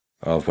days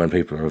of when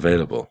people are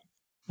available.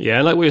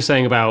 Yeah, like we were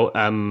saying about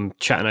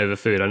chatting over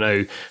food. I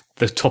know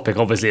the topic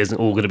obviously isn't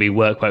all going to be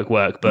work,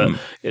 but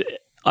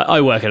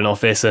I work in an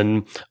office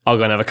and I'll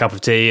go and have a cup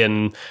of tea,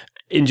 and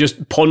in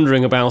just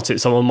pondering about it,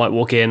 someone might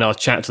walk in, I'll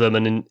chat to them,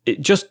 and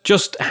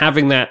just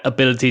having that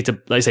ability to,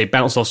 like say,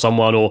 bounce off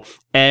someone or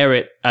air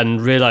it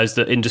and realize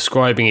that in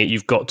describing it,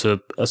 you've got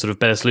to a sort of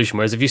better solution.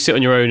 Whereas if you sit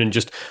on your own and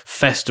just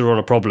fester on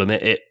a problem,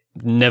 it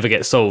never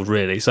gets solved,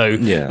 really. So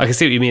yeah. I can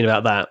see what you mean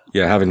about that.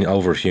 Yeah, having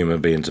other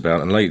human beings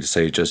about, and like you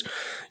say, just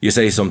you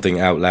say something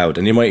out loud,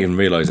 and you might even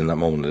realize in that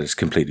moment that it's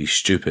completely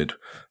stupid,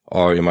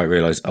 or you might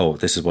realize, oh,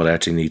 this is what I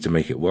actually need to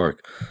make it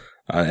work.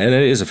 And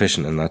it is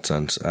efficient in that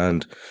sense.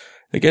 And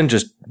again,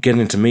 just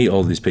getting to meet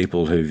all these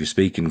people who you're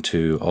speaking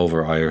to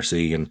over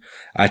IRC and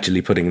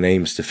actually putting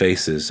names to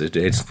faces,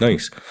 it's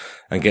nice.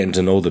 And getting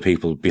to know the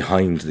people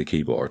behind the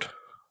keyboard.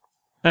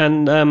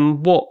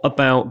 And what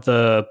about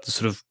the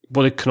sort of,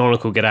 what did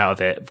Canonical get out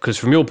of it? Because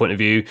from your point of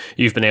view,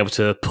 you've been able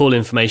to pull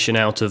information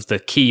out of the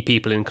key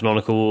people in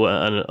Canonical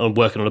and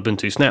working on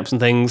Ubuntu snaps and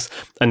things,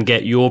 and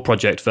get your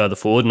project further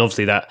forward. And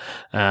obviously that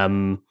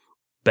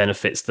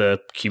benefits the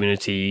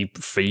community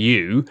for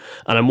you.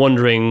 And I'm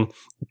wondering,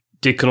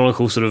 did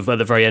Canonical sort of at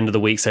the very end of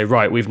the week say,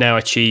 right, we've now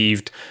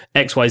achieved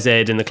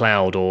XYZ in the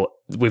cloud, or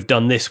we've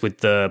done this with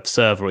the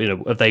server? You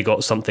know, have they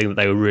got something that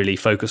they were really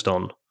focused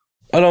on?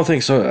 I don't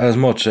think so as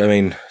much. I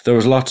mean, there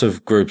was lots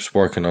of groups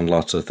working on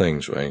lots of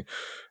things, right?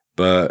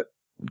 But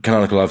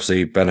Canonical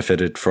obviously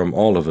benefited from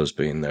all of us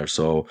being there.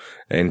 So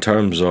in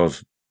terms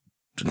of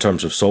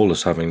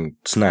Solus having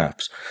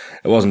snaps,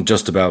 it wasn't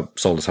just about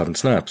Solus having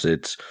snaps.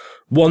 It's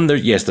one,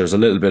 there's a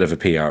little bit of a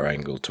PR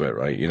angle to it,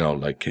 right? You know,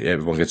 like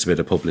everyone gets a bit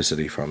of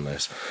publicity from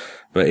this.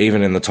 But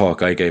even in the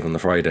talk I gave on the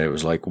Friday, it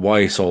was like,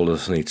 why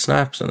Solus needs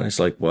snaps? And it's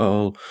like,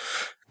 well,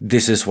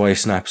 this is why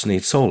snaps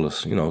need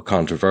Solus, you know,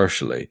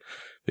 controversially.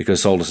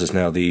 Because Solus is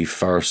now the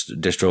first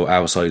distro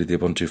outside of the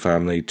Ubuntu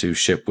family to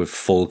ship with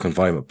full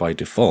confinement by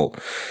default.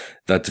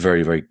 That's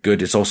very, very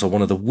good. It's also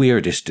one of the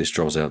weirdest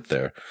distros out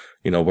there.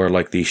 You know, we're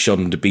like the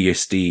shunned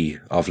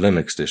BSD of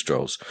Linux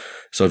distros.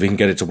 So if you can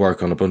get it to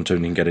work on Ubuntu and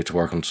you can get it to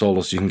work on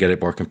Solus, you can get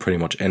it working pretty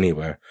much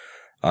anywhere.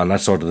 And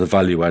that's sort of the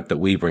value add that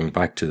we bring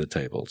back to the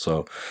table. So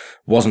it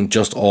wasn't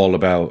just all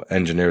about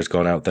engineers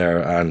going out there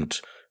and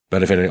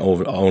benefiting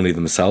only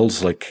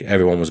themselves. Like,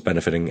 everyone was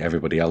benefiting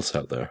everybody else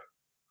out there.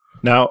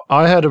 Now,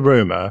 I heard a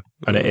rumor,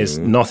 and it is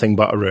nothing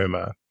but a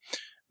rumor,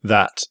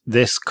 that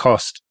this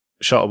cost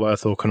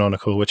Shuttleworth or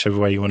Canonical, whichever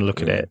way you want to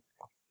look at it,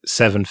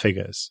 7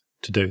 figures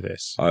to do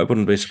this. I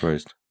wouldn't be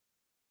surprised.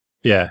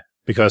 Yeah,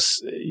 because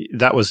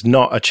that was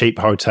not a cheap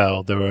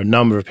hotel. There were a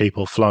number of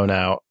people flown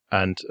out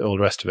and all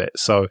the rest of it.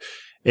 So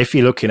if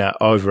you're looking at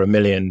over $1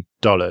 million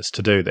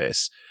to do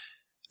this,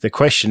 the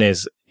question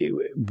is,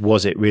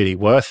 was it really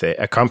worth it?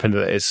 A company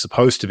that is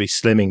supposed to be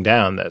slimming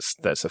down,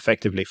 that's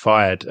effectively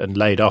fired and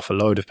laid off a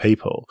load of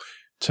people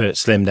to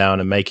slim down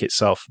and make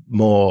itself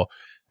more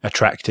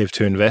attractive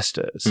to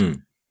investors.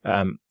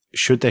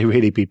 Should they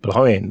really be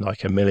blowing like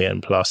 $1 million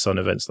plus on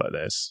events like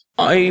this?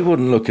 I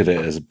wouldn't look at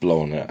it as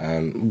blowing it.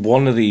 And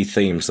one of the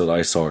themes that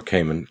I saw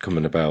coming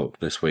about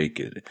this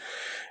week,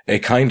 it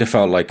kind of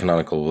felt like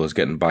Canonical was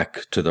getting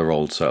back to their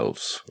old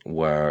selves,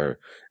 where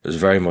it was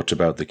very much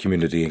about the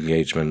community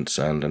engagements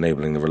and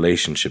enabling the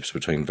relationships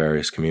between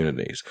various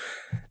communities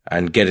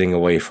and getting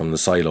away from the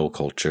silo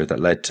culture that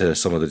led to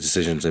some of the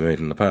decisions they made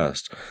in the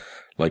past,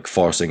 like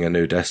forcing a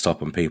new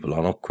desktop on people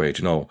on upgrade.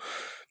 You know,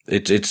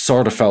 it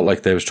sort of felt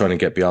like they was trying to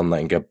get beyond that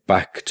and get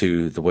back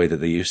to the way that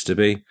they used to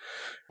be.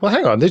 Well,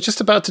 hang on. They're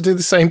just about to do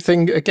the same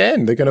thing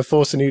again. They're going to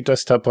force a new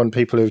desktop on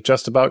people who've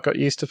just about got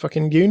used to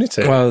fucking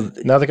Unity. Well,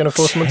 now they're going to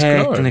force them to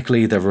GNOME.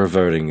 Technically, they're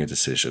reverting a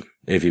decision,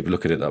 if you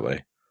look at it that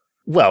way.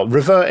 Well,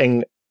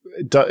 reverting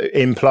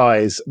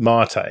implies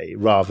Mate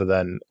rather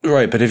than...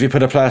 Right, but if you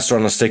put a plaster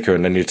on a sticker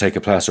and then you take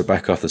a plaster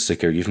back off the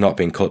sticker, you've not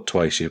been cut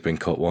twice, you've been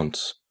cut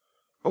once.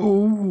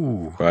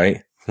 Ooh.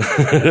 Right?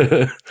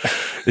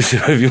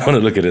 If you want to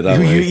look at it that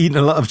way. Were you eating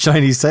a lot of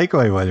Chinese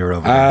takeaway while you were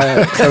over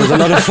there? There was a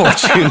lot of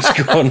fortunes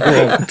going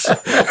around.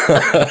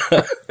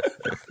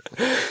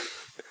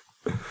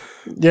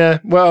 Yeah,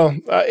 well,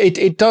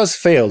 it does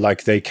feel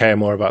like they care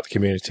more about the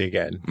community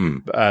again,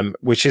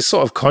 which is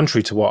sort of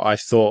contrary to what I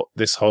thought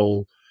this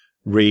whole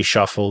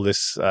reshuffle,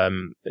 this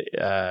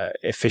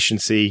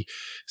efficiency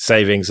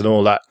savings and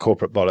all that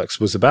corporate bollocks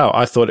was about.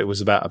 I thought it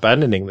was about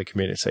abandoning the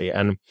community.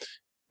 And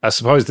I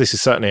suppose this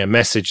is certainly a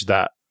message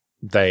that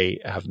they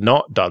have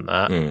not done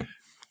that.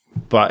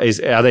 But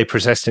are they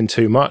protesting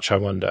too much, I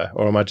wonder?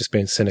 Or am I just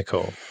being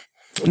cynical?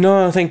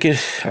 No, I think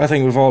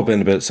we've all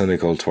been a bit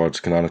cynical towards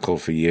Canonical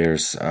for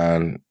years,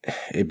 and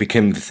it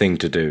became the thing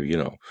to do, you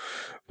know.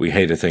 We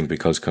hate a thing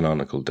because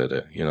Canonical did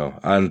it, you know.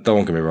 And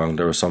don't get me wrong,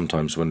 there were some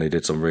times when they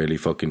did some really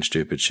fucking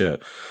stupid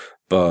shit.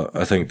 But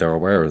I think they're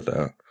aware of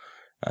that.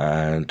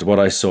 And what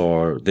I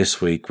saw this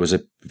week was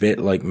a bit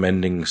like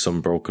mending some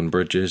broken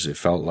bridges, it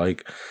felt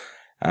like.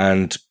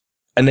 And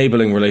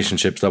enabling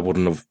relationships that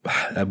wouldn't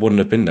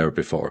have been there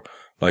before.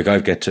 Like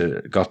I've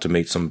got to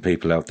meet some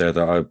people out there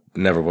that I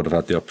never would have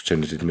had the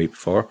opportunity to meet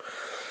before,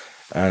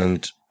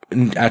 and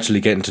actually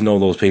getting to know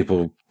those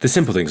people, the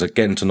simple things like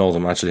getting to know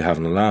them, actually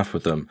having a laugh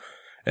with them,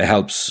 it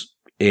helps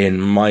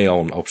in my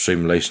own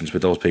upstream relations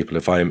with those people.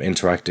 If I'm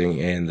interacting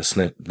in the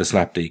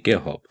Snapd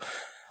GitHub,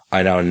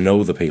 I now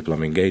know the people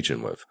I'm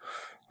engaging with,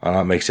 and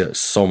that makes it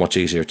so much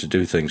easier to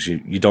do things.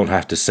 You don't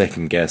have to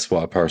second guess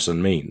what a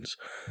person means,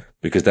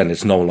 because then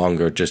it's no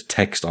longer just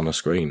text on a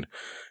screen.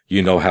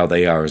 You know how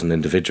they are as an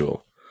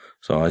individual.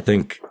 So I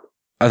think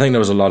there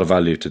was a lot of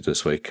value to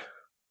this week.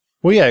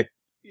 Well, yeah,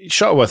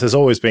 Shuttleworth has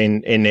always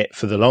been in it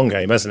for the long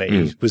game, hasn't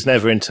he? He was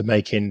never into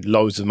making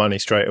loads of money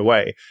straight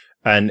away.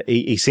 And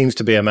he seems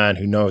to be a man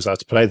who knows how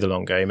to play the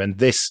long game. And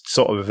this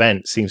sort of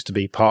event seems to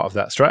be part of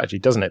that strategy,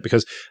 doesn't it?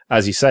 Because,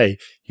 as you say,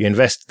 you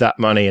invest that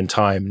money and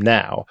time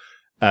now,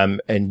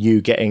 and you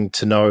getting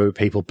to know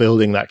people,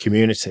 building that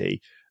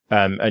community.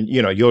 And,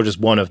 you know, you're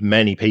just one of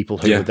many people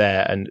who are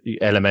there, and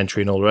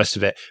Elementary and all the rest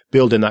of it,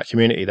 building that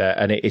community there.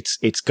 And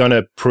it's going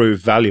to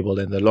prove valuable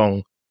in the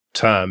long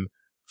term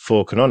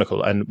for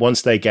Canonical. And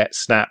once they get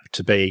Snap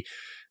to be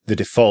the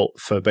default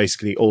for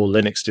basically all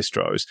Linux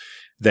distros,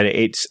 then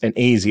it's an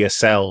easier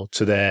sell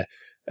to their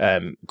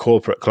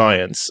corporate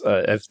clients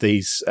of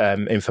these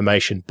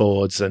information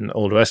boards and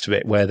all the rest of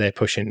it, where they're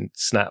pushing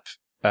Snap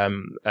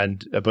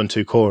and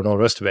Ubuntu Core and all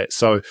the rest of it.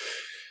 So,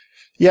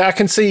 yeah, I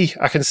can see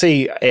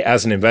it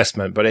as an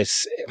investment, but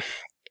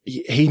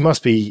he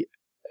must be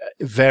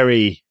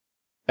very,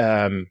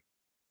 very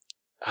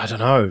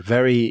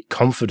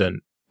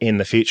confident in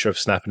the future of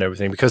Snap and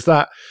everything, because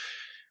am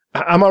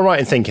I right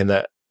in thinking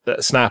that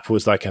Snap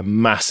was like a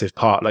massive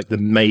part, like the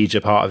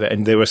major part of it,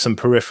 and there were some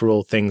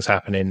peripheral things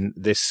happening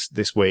this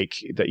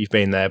week that you've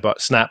been there,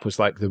 but Snap was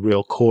like the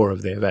real core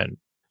of the event?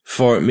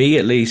 For me,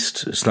 at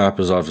least, Snap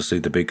is obviously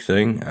the big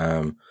thing.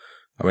 I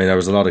mean, there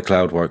was a lot of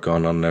cloud work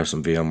going on there,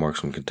 some VM work,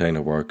 some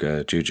container work,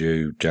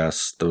 Juju,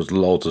 JAS, there was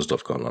loads of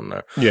stuff going on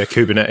there. Yeah,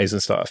 Kubernetes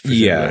and stuff.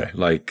 Yeah,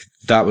 like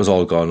that was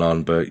all going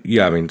on. But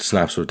yeah, I mean,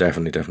 snaps were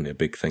definitely a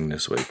big thing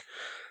this week.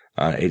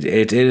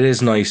 It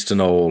is nice to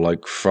know,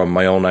 like, from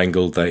my own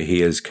angle, that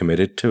he is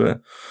committed to it.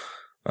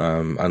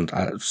 And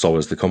so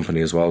is the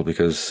company as well,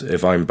 because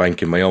if I'm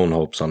banking my own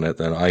hopes on it,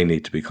 then I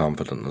need to be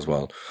confident as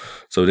well.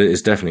 So it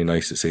is definitely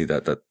nice to see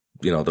that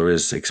you know, there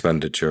is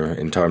expenditure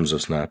in terms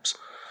of snaps.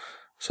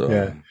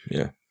 So,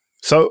 yeah.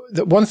 So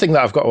the one thing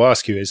that I've got to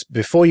ask you is,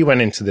 before you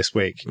went into this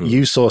week,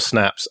 you saw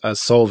snaps as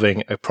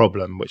solving a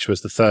problem, which was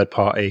the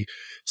third-party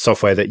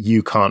software that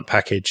you can't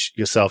package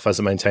yourself as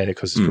a maintainer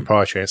because it's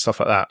proprietary and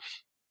stuff like that.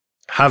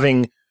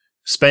 Having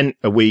spent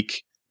a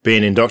week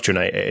being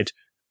indoctrinated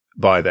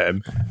by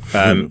them,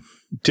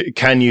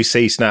 can you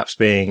see snaps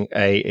being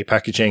a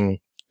packaging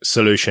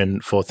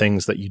solution for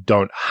things that you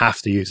don't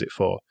have to use it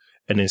for,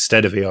 and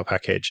instead of ER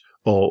package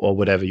or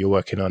whatever you're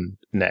working on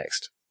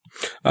next?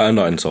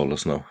 Not in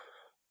Solus, no.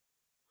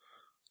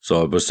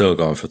 So we're still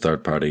going for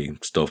third-party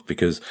stuff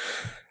because,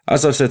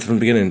 as I've said from the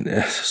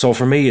beginning, so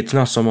for me, it's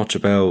not so much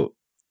about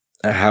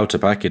how to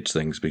package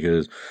things,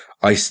 because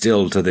I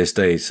still, to this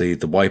day, see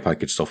the Y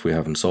package stuff we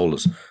have in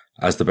Solus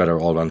as the better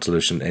all-round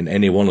solution in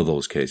any one of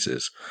those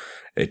cases.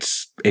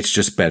 It's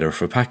just better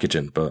for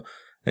packaging, but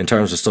in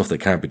terms of stuff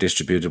that can't be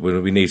distributed,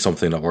 we need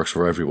something that works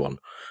for everyone,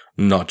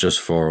 not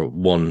just for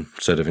one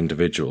set of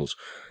individuals.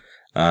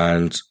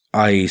 And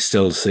I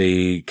still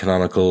see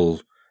Canonical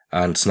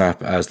and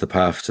Snap as the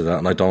path to that,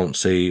 and I don't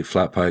see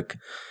Flatpak.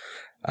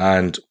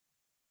 And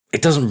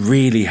it doesn't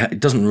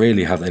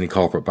really have any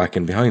corporate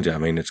backing behind it. I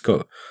mean, it's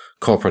got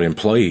corporate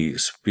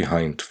employees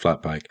behind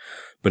Flatpak,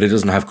 but it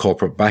doesn't have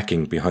corporate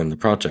backing behind the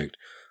project.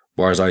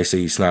 Whereas I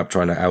see Snap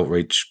trying to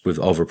outreach with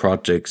other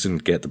projects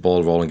and get the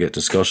ball rolling, get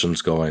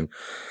discussions going.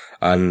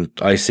 And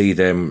I see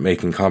them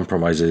making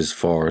compromises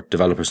for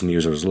developers and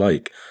users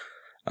alike.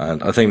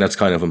 And I think that's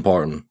kind of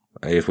important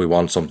if we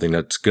want something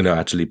that's going to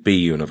actually be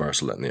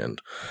universal in the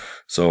end.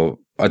 So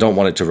I don't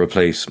want it to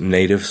replace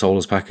native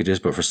Solus packages,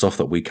 but for stuff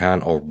that we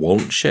can or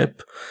won't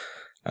ship,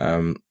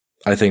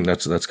 I think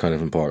that's kind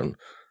of important.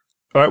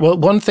 All right. Well,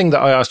 one thing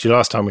that I asked you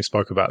last time we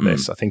spoke about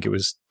this, I think it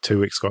was 2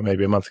 weeks ago,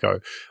 maybe a month ago,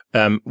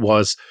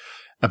 was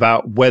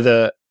about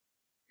whether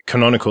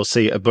Canonical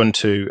see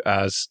Ubuntu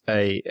as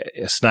a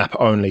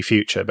Snap-only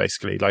future,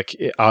 basically. Like,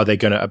 are they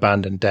going to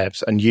abandon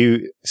devs? And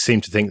you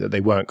seem to think that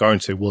they weren't going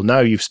to. Well, now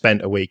you've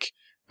spent a week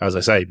as I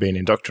say, being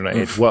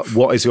indoctrinated.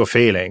 What is your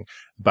feeling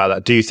about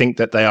that? Do you think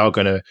that they are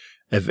going to?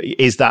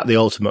 Is that the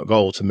ultimate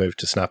goal, to move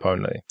to Snap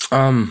only?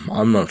 I'm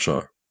not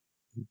sure.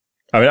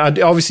 I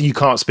mean, obviously you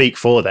can't speak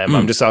for them.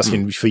 I'm just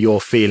asking for your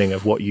feeling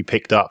of what you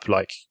picked up,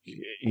 like,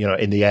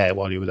 in the air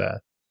while you were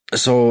there.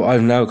 So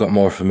I've now got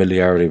more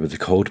familiarity with the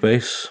code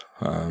base.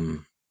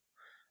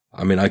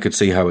 I mean, I could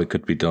see how it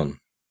could be done.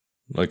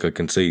 Like, I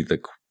can see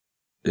that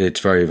it's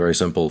very, very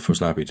simple for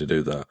Snappy to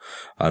do that.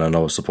 And I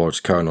know it supports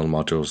kernel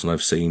modules, and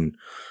I've seen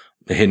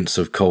hints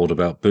of code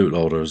about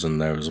bootloaders in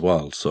there as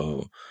well.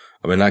 So,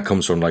 I mean, that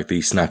comes from like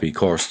the Snappy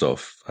core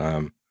stuff.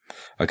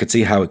 I could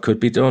see how it could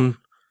be done.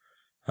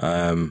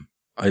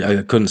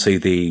 I couldn't see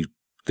the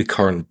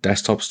current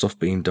desktop stuff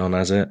being done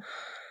as it,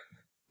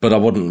 but I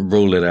wouldn't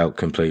rule it out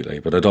completely.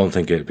 But I don't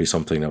think it'd be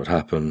something that would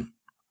happen.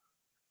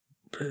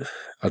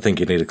 I think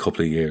you need a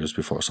couple of years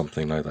before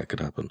something like that could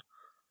happen.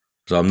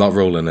 So I'm not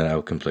ruling it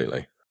out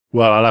completely.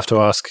 Well, I'll have to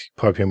ask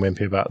Popey and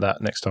Wimpy about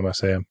that next time I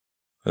see him.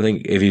 I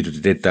think if you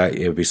did that,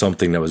 it would be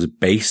something that was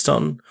based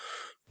on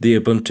the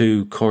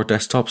Ubuntu core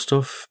desktop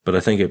stuff, but I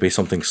think it'd be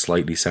something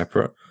slightly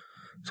separate.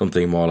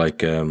 Something more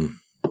like a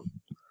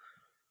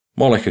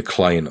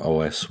client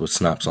OS with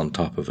snaps on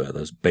top of it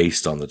that's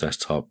based on the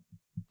desktop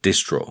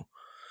distro.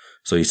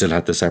 So you still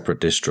had the separate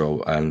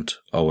distro and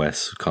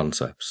OS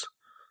concepts.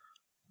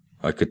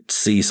 I could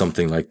see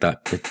something like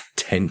that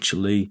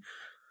potentially,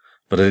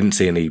 but I didn't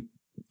see any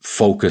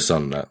focus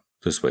on that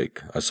this week.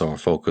 I saw a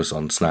focus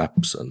on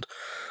snaps and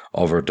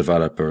other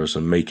developers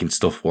and making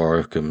stuff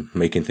work and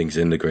making things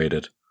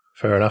integrated.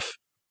 Fair enough.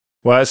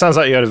 Well, it sounds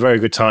like you had a very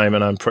good time,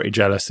 and I'm pretty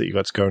jealous that you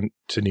got to go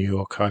to New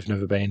York. I've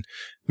never been.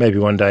 Maybe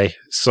one day.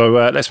 So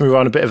let's move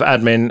on. A bit of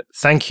admin.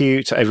 Thank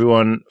you to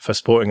everyone for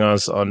supporting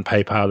us on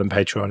PayPal and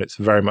Patreon. It's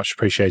very much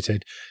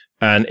appreciated.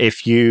 And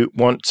if you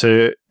want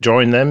to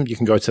join them, you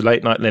can go to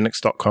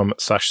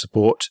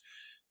latenightlinux.com/support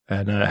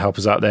and help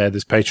us out there.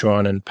 There's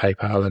Patreon and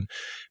PayPal and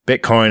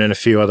Bitcoin and a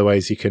few other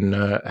ways you can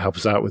help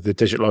us out with the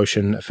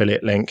DigitalOcean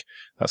affiliate link,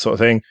 that sort of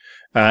thing.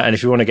 And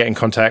if you want to get in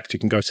contact, you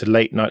can go to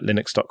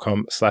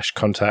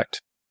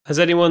latenightlinux.com/contact. Has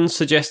anyone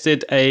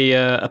suggested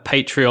a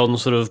Patreon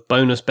sort of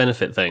bonus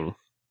benefit thing?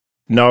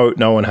 No,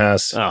 no one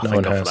has. Oh, no thank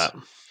one God has. for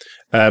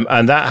that.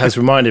 And that has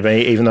reminded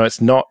me, even though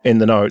it's not in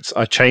the notes,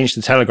 I changed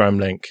the Telegram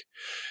link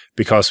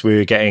because we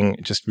were getting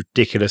just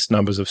ridiculous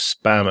numbers of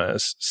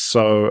spammers.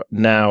 So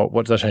now,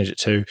 what did I change it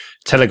to?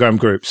 Telegram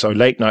group. So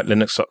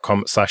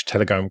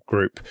latenightlinux.com/Telegram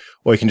group,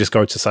 or you can just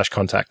go to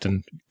 /contact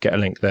and get a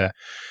link there.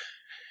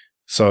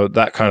 So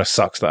that kind of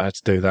sucks that I had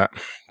to do that.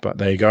 But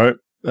there you go.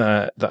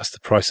 That's the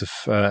price of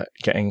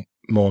getting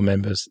more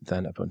members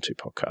than Ubuntu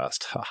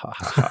Podcast. Ha ha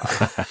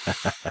ha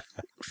ha.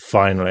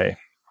 Finally.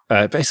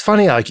 But it's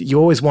funny, like, you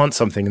always want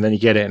something and then you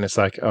get it and it's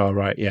like, oh,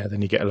 right, yeah,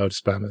 then you get a load of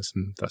spammers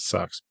and that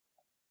sucks.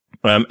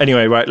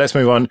 Anyway, right, let's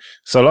move on.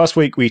 So last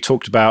week we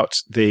talked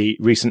about the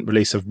recent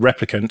release of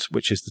Replicant,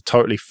 which is the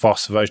totally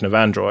FOSS version of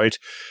Android.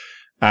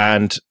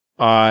 And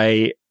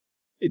I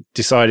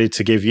decided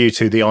to give you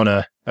two the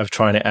honor of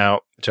trying it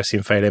out, Jesse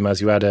and Phelim,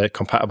 as you had a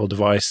compatible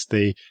device,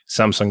 the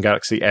Samsung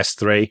Galaxy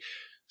S3.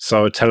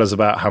 So tell us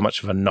about how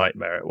much of a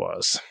nightmare it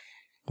was.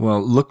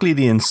 Well, luckily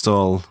the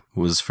install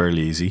was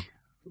fairly easy.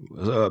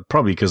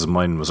 Probably because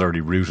mine was already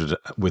rooted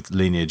with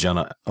Lineage on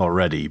it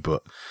already,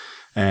 but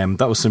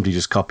that was simply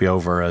just copy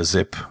over a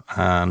zip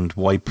and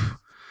wipe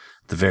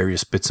the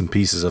various bits and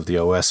pieces of the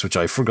OS, which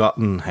I've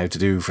forgotten how to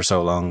do for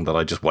so long that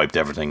I just wiped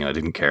everything and I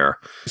didn't care.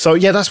 So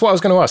yeah, that's what I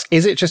was going to ask.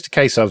 Is it just a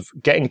case of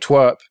getting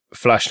twerp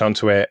flashed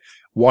onto it,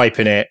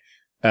 wiping it,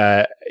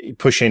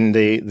 pushing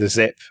the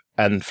zip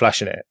and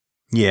flashing it?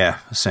 Yeah,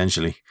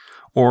 essentially.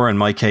 Or in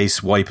my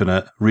case, wiping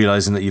it,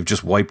 realizing that you've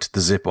just wiped the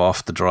zip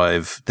off the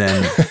drive,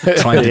 then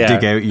trying to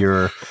dig out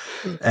your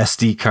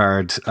SD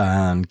card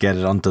and get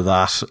it onto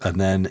that and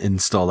then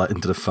install that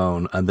into the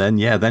phone. And then,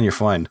 then you're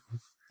fine.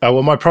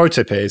 Well, my pro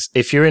tip is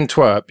if you're in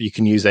twerp, you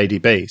can use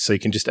ADB. So you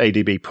can just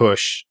ADB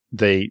push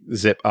the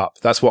zip up.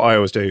 That's what I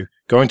always do.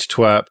 Go into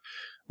twerp,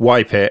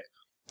 wipe it,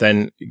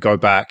 then go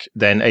back,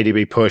 then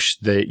ADB push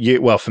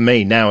well, for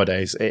me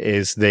nowadays, it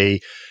is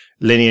the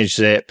Lineage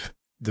zip,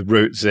 the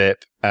root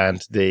zip,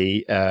 and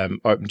the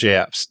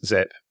OpenGApps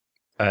zip.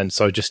 And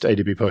so just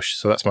ADB push.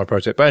 So that's my pro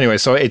tip. But anyway,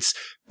 so it's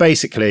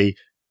basically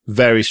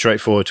very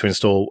straightforward to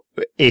install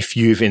if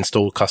you've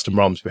installed custom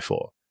ROMs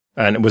before.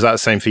 And was that the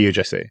same for you,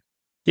 Jesse?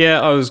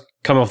 Yeah, I was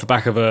coming off the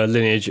back of a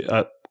Lineage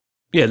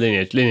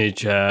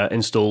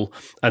install,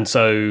 and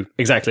so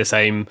exactly the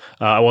same.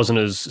 I wasn't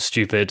as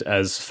stupid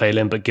as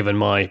Phelim, but given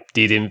my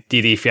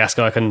DD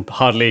fiasco, I can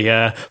hardly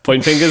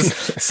point fingers.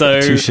 So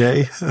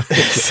touché.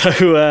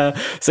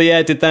 so yeah,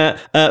 I did that.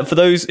 For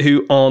those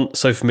who aren't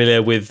so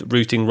familiar with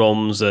rooting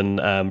ROMs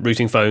and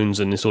rooting phones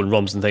and installing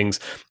ROMs and things,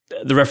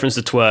 the reference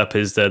to twerp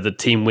is the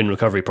Team Win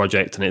Recovery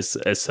project, and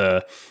it's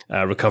a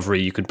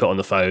recovery you can put on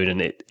the phone,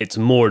 and it's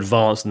more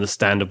advanced than the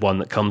standard one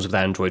that comes with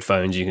Android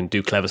phones. You can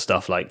do clever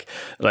stuff like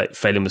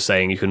Phelim was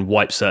saying, you can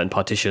wipe certain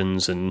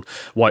partitions and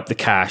wipe the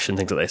cache and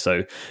things like this.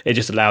 So it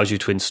just allows you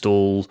to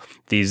install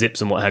these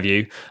zips and what have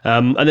you.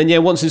 And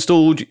then, once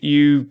installed,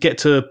 you get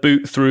to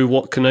boot through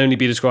what can only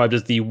be described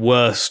as the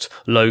worst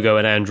logo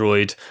in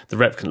Android. The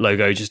Replicant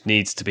logo just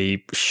needs to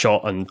be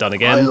shot and done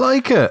again. I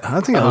like it. I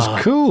think it was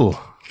cool.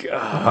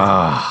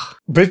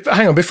 But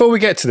hang on, before we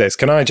get to this,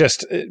 can I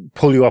just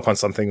pull you up on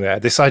something there?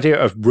 This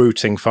idea of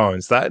rooting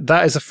phones, that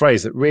is a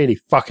phrase that really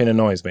fucking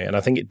annoys me. And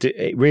I think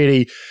it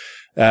really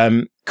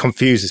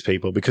confuses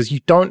people, because you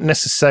don't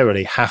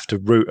necessarily have to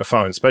root a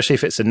phone, especially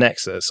if it's a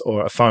Nexus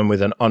or a phone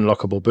with an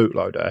unlockable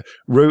bootloader.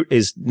 Root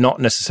is not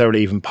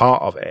necessarily even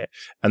part of it.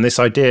 And this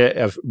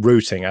idea of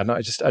rooting, and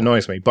it just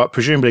annoys me. But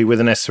presumably with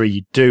an S3,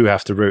 you do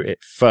have to root it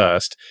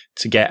first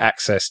to get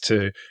access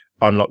to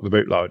unlock the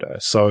bootloader.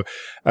 So,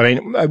 I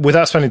mean,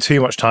 without spending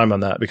too much time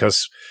on that,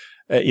 because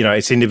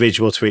it's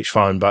individual to each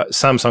phone, but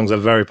Samsungs are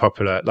very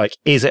popular. Like,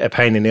 is it a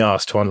pain in the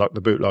ass to unlock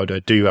the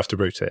bootloader? Do you have to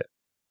root it?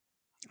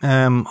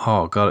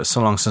 Oh god, it's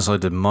so long since I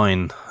did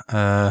mine.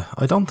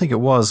 I don't think it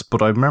was,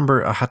 but I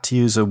remember I had to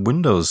use a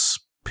Windows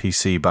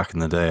PC back in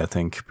the day, I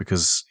think,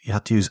 because you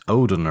had to use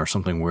Odin or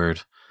something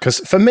weird. Because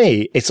for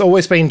me, it's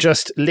always been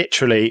just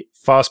literally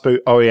fastboot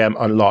OEM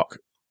unlock,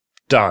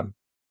 done.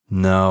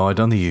 No, I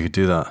don't think you could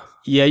do that.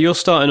 Yeah, you're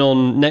starting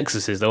on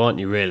Nexuses though, aren't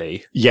you,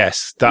 really?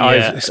 Yes,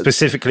 I've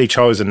specifically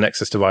chosen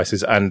Nexus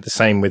devices, and the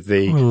same with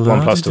the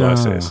OnePlus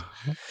devices.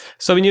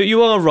 So, I mean,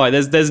 you are right.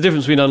 There's a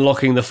difference between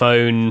unlocking the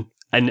phone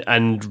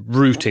and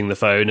rooting the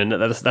phone, and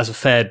that's a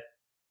fair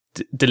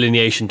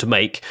delineation to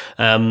make.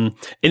 In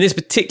this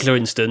particular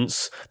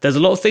instance, there's a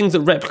lot of things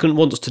that Replicant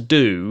wants to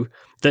do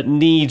that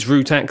needs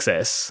root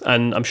access,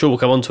 and I'm sure we'll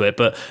come on to it,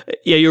 but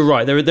yeah, you're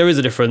right. There is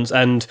a difference,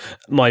 and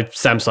my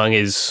Samsung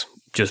is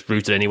just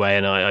rooted anyway,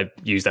 and I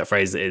use that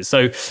phrase as it is.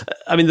 So,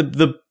 I mean,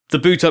 the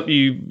boot up,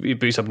 you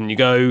boot up and you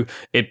go,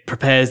 it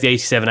prepares the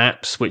 87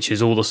 apps, which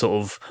is all the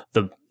sort of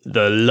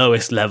the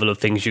lowest level of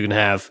things you can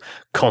have: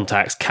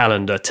 contacts,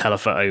 calendar,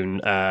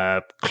 telephone,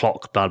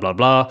 clock, blah, blah,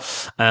 blah.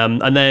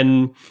 And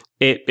then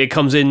it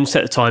comes in,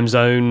 set the time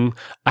zone.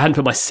 I hadn't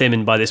put my SIM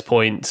in by this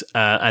point,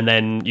 and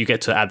then you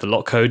get to add the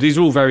lock code. These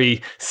are all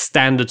very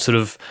standard sort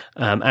of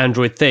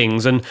Android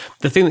things. And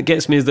the thing that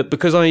gets me is that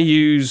because I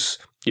use...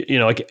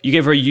 you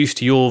get very used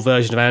to your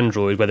version of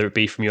Android, whether it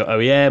be from your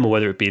OEM or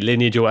whether it be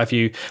Lineage or what have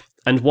you.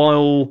 And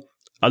while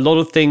a lot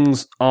of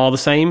things are the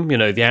same,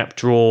 the app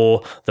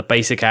drawer, the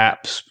basic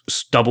apps,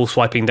 double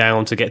swiping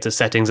down to get to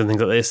settings and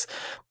things like this,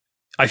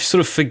 I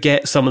sort of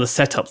forget some of the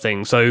setup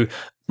things. So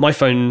my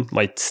phone,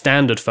 my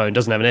standard phone,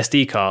 doesn't have an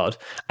SD card.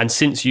 And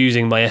since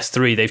using my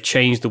S3, they've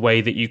changed the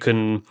way that you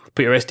can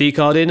put your SD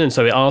card in. And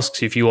so it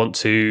asks you if you want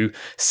to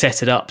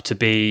set it up to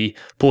be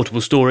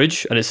portable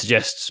storage, and it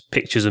suggests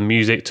pictures and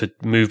music to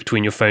move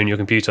between your phone and your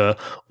computer,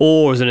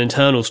 or as an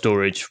internal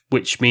storage,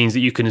 which means that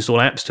you can install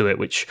apps to it,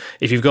 which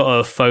if you've got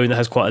a phone that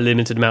has quite a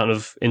limited amount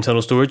of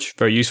internal storage,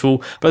 very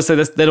useful. But so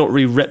they're not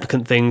really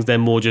replicant things. They're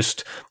more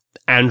just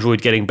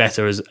Android getting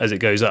better as it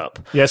goes up.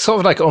 Yeah, it's sort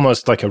of like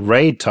almost like a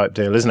RAID type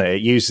deal, isn't it?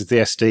 It uses the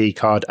SD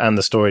card and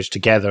the storage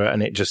together,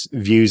 and it just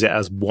views it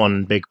as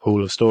one big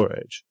pool of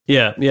storage.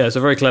 Yeah, so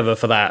very clever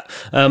for that.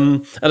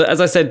 And as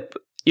I said,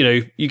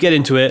 you get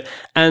into it,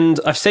 and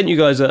I've sent you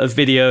guys a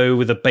video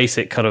with a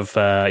basic kind of,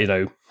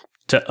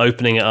 to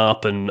opening it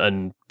up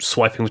and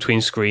swiping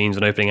between screens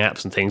and opening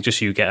apps and things, just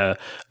so you get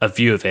a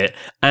view of it.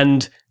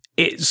 And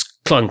it's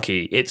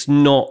clunky. It's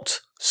not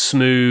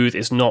smooth,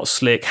 it's not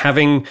slick.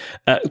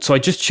 So I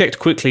just checked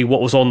quickly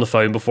what was on the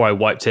phone before I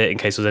wiped it in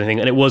case there was anything,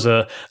 and it was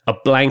a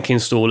blank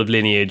install of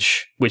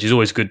Lineage, which is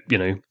always good.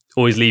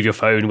 Always leave your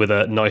phone with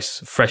a nice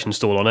fresh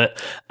install on it.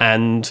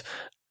 And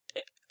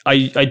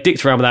I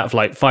dicked around with that for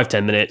like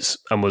 5-10 minutes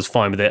and was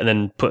fine with it, and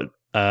then put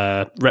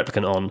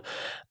Replicant on,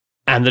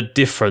 and the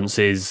difference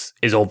is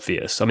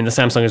obvious. I mean, the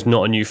Samsung is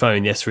not a new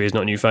phone, the S3 is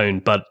not a new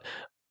phone, but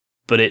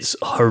it's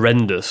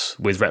horrendous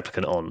with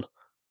Replicant on.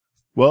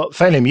 Well,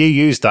 Phelim, you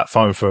used that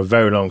phone for a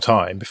very long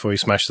time before you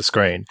smashed the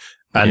screen.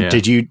 And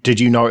did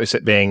you notice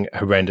it being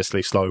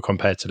horrendously slow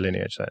compared to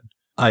Lineage then?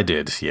 I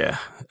did, yeah.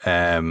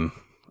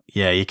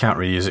 You can't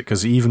really use it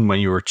because even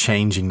when you were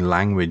changing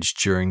language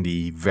during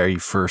the very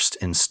first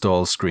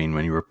install screen,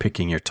 when you were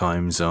picking your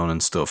time zone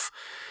and stuff,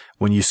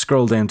 when you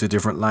scroll down to a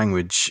different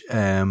language,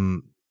 say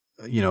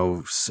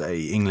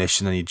English,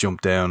 and then you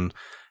jump down,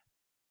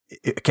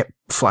 it kept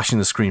flashing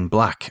the screen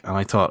black. And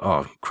I thought,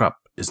 oh, crap.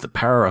 Is the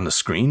power on the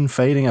screen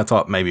fading? I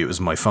thought maybe it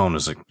was my phone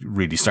was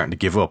really starting to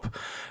give up.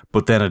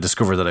 But then I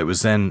discovered that it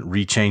was then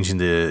rechanging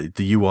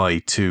the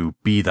UI to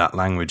be that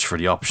language for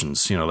the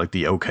options. Like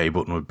the OK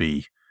button would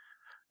be,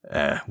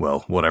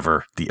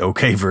 whatever the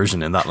OK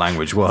version in that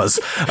language was.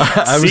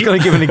 I was going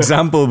to give an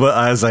example, but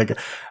I was like,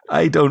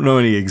 I don't know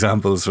any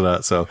examples for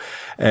that. So,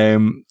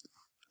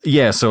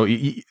 so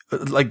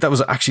that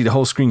was actually the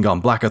whole screen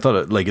gone black. I thought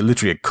it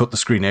literally had cut the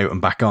screen out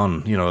and back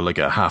on, like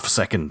a half a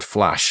second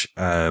flash.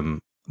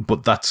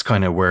 but that's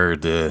kind of where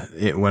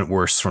it went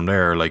worse from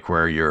there, like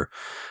where you're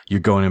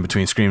going in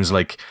between screens.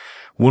 Like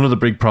one of the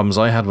big problems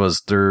I had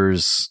was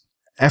there's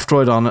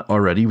F-Droid on it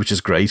already, which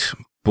is great,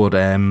 but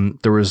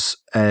there was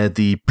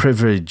the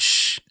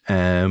Privilege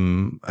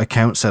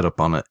account setup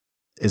on it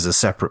is a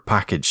separate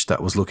package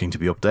that was looking to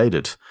be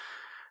updated,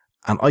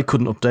 and I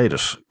couldn't update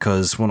it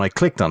because when I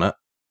clicked on it,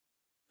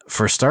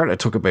 for a start, it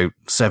took about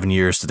 7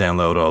 years to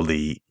download all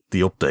the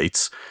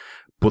updates.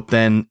 But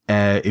then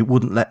it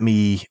wouldn't let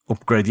me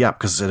upgrade the app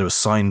because it said it was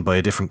signed by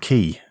a different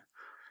key.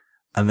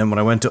 And then when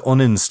I went to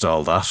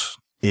uninstall that,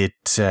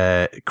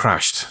 it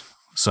crashed.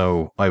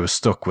 So I was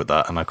stuck with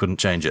that and I couldn't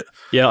change it.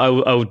 Yeah, I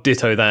will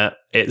ditto that.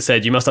 It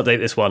said, you must update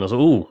this one. I was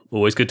like, ooh,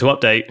 always good to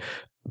update.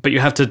 But you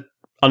have to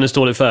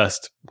uninstall it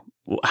first.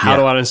 How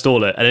do I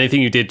uninstall it? And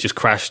anything you did just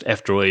crashed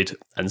F-Droid.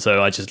 And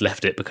so I just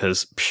left it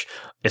because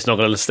it's not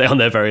going to stay on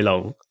there very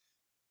long.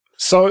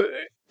 So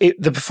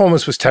the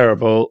performance was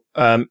terrible.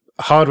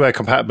 Hardware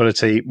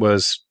compatibility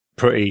was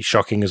pretty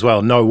shocking as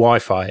well. No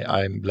Wi-Fi,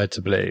 I'm led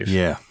to believe.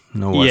 Yeah,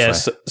 no Wi-Fi.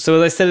 Yes. So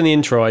as I said in the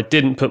intro, I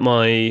didn't put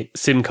my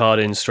SIM card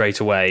in straight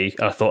away.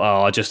 I thought,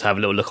 I'll just have a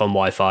little look on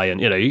Wi-Fi.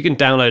 And, you can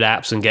download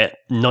apps and get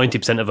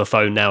 90% of a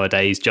phone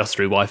nowadays just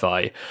through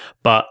Wi-Fi.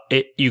 But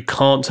you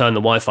can't turn the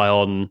Wi-Fi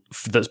on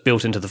that's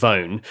built into the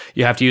phone.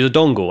 You have to use a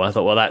dongle. I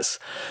thought, well, that's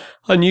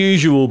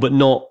unusual, but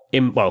not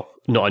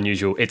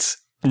unusual. It's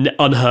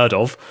unheard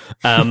of,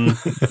 but I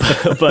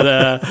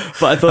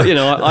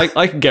thought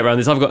I can get around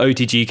this. I've got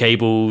OTG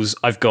cables.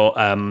 I've got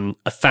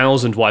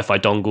 1,000 Wi-Fi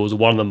dongles.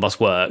 One of them must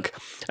work.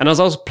 And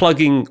as I was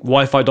plugging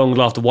Wi-Fi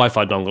dongle after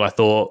Wi-Fi dongle, I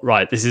thought,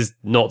 right, this is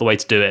not the way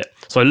to do it.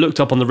 So I looked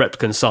up on the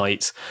Replicon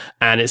site,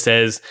 and it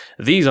says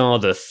these are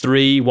the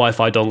 3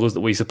 Wi-Fi dongles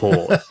that we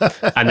support.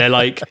 And they're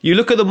like, you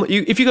look at them.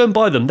 If you go and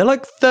buy them, they're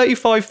like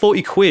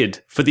 35-40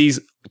 quid for these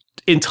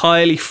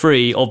entirely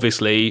free,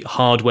 obviously,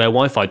 hardware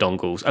Wi-Fi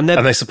dongles. And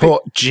they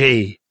support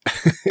G.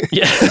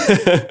 Yeah.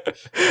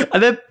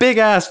 And they're big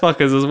ass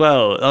fuckers as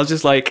well. I was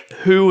just like,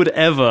 who would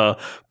ever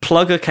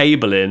plug a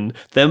cable in,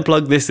 then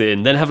plug this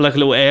in, then have like a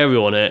little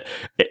aerial on it?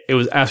 It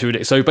was absolutely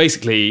ridiculous. So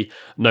basically,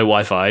 no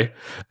Wi-Fi,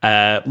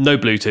 no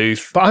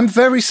Bluetooth. But I'm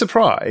very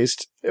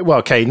surprised. Well,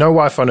 okay, no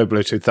Wi-Fi, no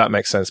Bluetooth, that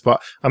makes sense.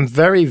 But I'm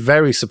very,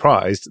 very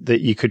surprised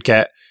that you could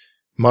get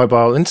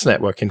mobile internet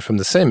working from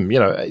the SIM.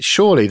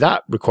 Surely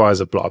that requires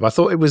a blob. I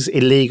thought it was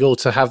illegal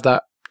to have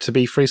that to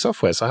be free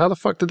software. So how the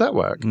fuck did that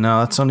work?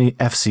 No, that's only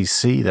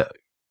FCC that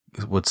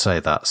would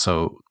say that.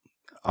 So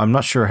I'm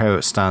not sure how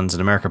it stands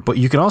in America, but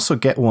you can also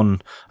get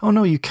one. Oh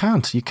no, you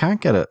can't. You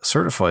can't get it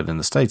certified in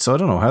the States. So I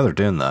don't know how they're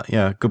doing that.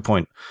 Yeah, good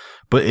point.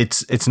 But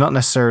it's not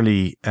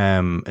necessarily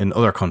in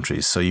other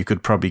countries. So you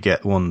could probably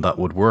get one that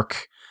would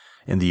work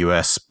in the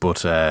US,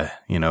 but as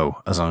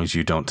long as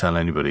you don't tell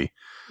anybody.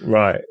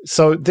 Right.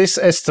 So this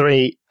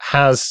S3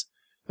 has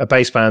a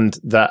baseband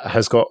that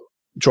has got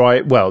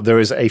there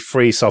is a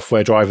free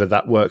software driver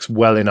that works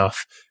well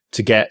enough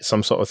to get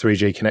some sort of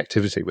 3G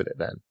connectivity with it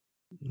then.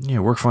 Yeah,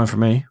 worked fine for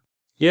me.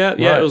 Yeah, right.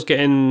 It was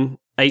getting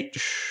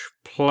H+.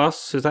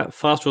 Is that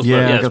faster? Or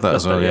yeah, I got that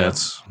as well. Yeah,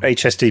 it's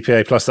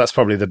HSDPA plus. That's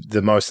probably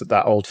the most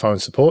that old phone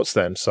supports.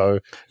 Then, so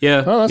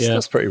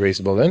that's pretty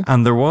reasonable then.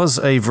 And there was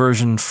a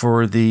version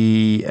for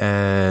the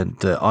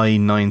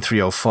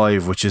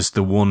i9305, which is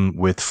the one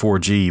with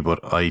 4G, but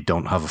I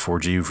don't have a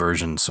 4G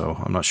version,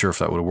 so I'm not sure if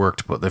that would have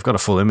worked. But they've got a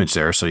full image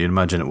there, so you'd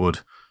imagine it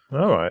would.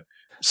 All right.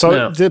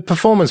 So the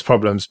performance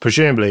problems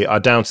presumably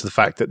are down to the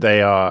fact that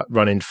they are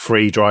running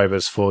free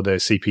drivers for the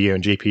CPU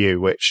and GPU,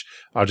 which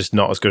are just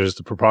not as good as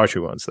the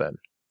proprietary ones then.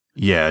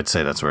 Yeah, I'd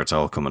say that's where it's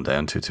all coming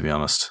down to be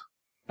honest.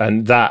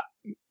 And that,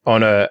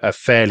 on a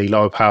fairly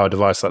low power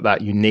device like that,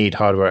 you need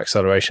hardware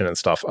acceleration and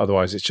stuff.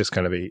 Otherwise, it's just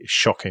going to be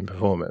shocking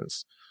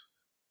performance.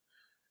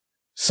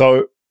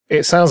 So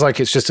it sounds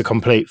like it's just a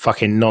complete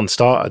fucking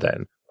non-starter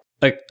then.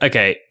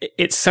 Okay,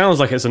 it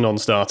sounds like it's a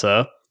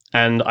non-starter,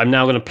 and I'm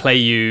now going to play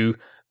you...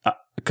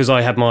 because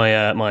I had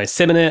my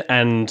SIM in it,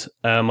 and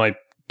my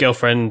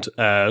girlfriend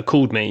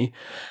called me,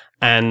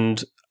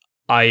 and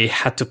I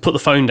had to put the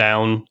phone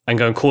down and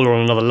go and call her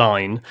on another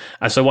line.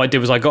 And so what I did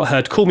was I got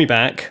her to call me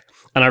back,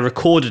 and I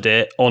recorded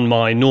it on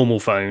my normal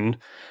phone,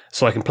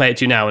 so I can play it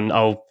to you now, and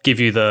I'll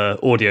give you the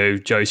audio,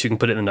 Joe, so you can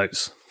put it in the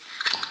notes.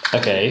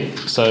 Okay,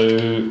 so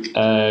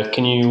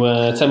can you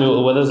tell me what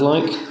the weather's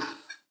like?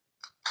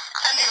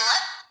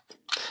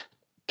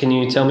 Can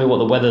you tell me what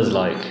the weather's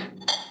like?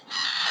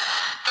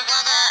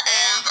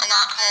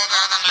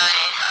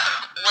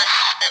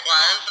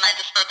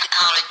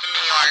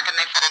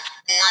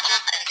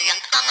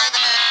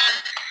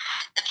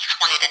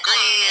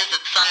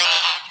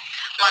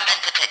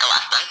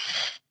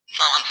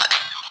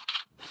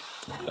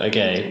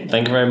 Okay,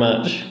 thank you very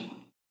much.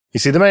 You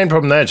see, the main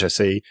problem there,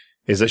 Jesse,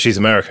 is that she's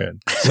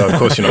American. So, of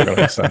course, you're not going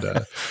to understand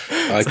her.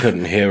 I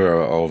couldn't hear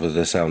her over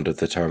the sound of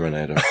the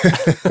Terminator.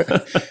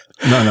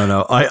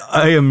 No.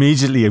 I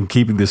immediately am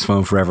keeping this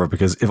phone forever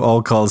because if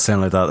all calls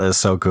sound like that is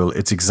so cool.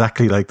 It's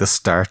exactly like the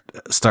Star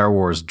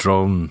Wars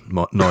drone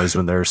noise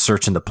when they're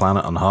searching the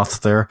planet on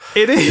Hoth there.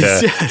 It is,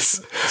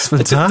 yes. It's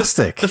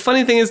fantastic. The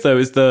funny thing is, though,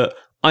 is that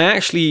I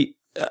actually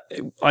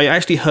I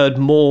actually heard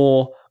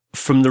more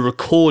from the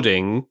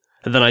recording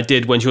than I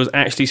did when she was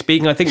actually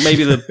speaking. I think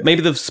maybe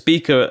the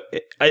speaker,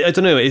 I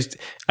don't know,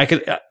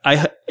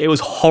 it was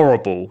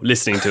horrible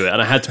listening to it,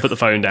 and I had to put the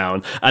phone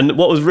down. And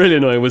what was really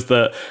annoying was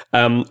that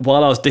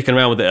while I was dicking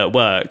around with it at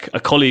work, a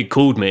colleague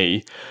called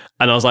me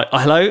and I was like,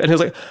 hello? And he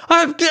was like,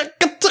 I was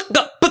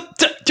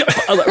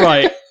like,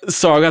 right,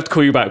 sorry, I'm going to have to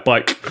call you back.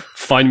 Like,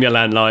 find me a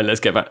landline, let's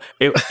get back.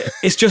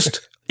 It's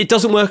just... It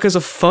doesn't work as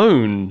a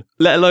phone,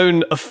 let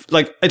alone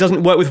it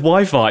doesn't work with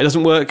Wi-Fi. It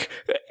doesn't work.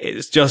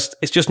 It's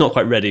just not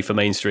quite ready for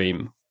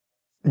mainstream.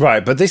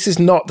 Right, but this is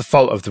not the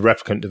fault of the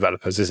Replicant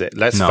developers, is it?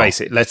 Let's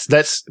face it.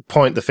 Let's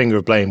point the finger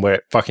of blame where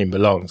it fucking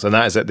belongs, and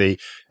that is at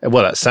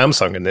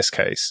Samsung in this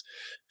case,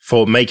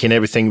 for making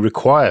everything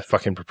require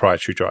fucking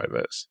proprietary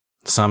drivers.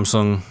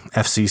 Samsung,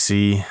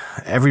 FCC,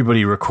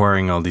 everybody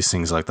requiring all these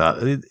things like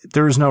that.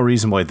 There is no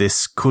reason why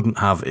this couldn't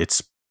have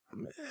its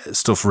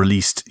stuff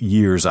released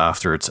years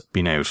after it's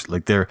been out.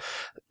 Like, there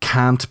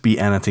can't be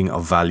anything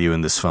of value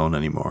in this phone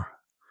anymore.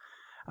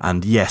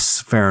 And yes,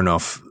 fair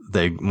enough,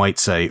 they might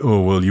say, oh,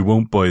 well, you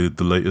won't buy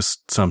the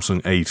latest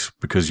Samsung 8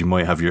 because you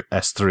might have your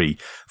S3.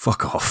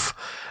 Fuck off.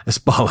 It's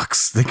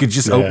bollocks. They could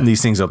just open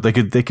these things up. They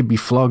could be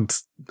flogged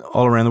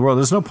all around the world.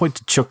 There's no point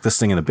to chuck this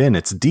thing in a bin.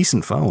 It's a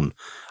decent phone.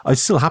 I'd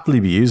still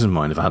happily be using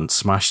mine if I hadn't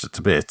smashed it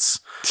to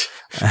bits.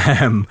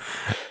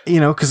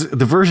 Because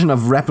the version of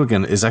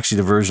Replicant is actually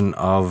the version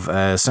of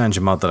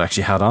CyanogenMod that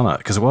actually had on it,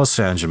 because it was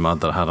CyanogenMod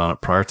that had on it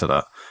prior to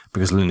that,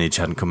 because Lineage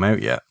hadn't come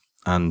out yet,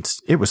 and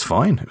it was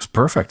fine. It was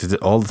perfect. It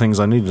did all the things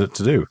I needed it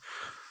to do.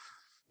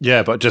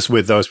 Yeah, but just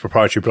with those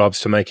proprietary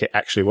blobs to make it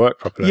actually work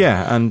properly.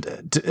 Yeah, and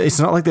it's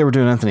not like they were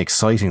doing anything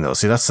exciting, though.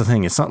 See, that's the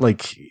thing. It's not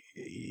like,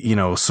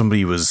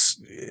 somebody was,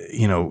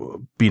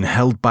 being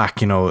held back,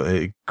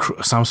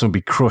 Samsung would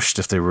be crushed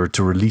if they were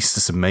to release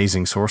this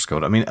amazing source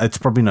code. I mean, it's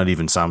probably not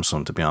even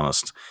Samsung, to be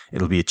honest.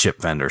 It'll be a chip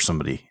vendor,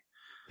 somebody.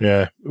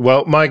 Yeah.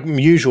 Well, my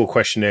usual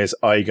question is,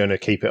 are you going to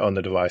keep it on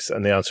the device?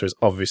 And the answer is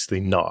obviously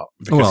not.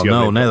 Well,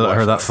 no, now that I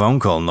heard that phone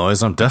call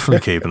noise, I'm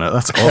definitely keeping it.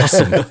 That's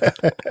awesome.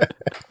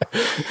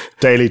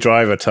 Daily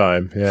driver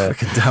time, yeah.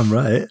 Fucking damn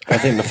right. I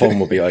think the phone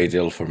would be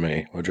ideal for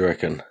me. What do you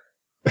reckon?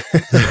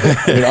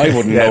 I mean, I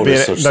wouldn't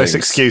notice such nice things.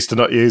 Excuse to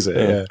not use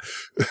it,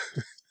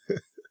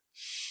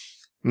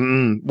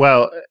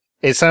 Well,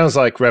 it sounds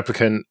like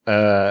Replicant,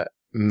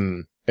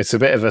 it's a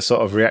bit of a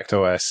sort of React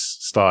OS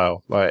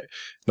style, like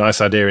nice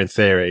idea in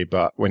theory,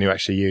 but when you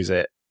actually use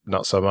it,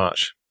 not so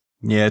much.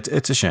 Yeah,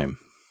 it's a shame.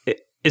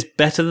 It's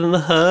better than the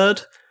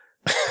Herd.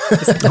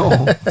 Is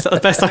that the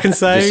best I can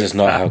say? This is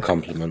not how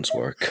compliments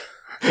work.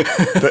 They're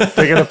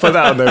going to put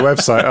that on their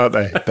website, aren't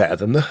they? Better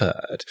than the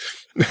Herd.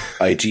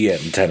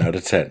 IGN 10 out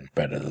of 10,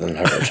 better than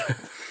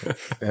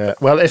Herd.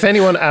 Well, if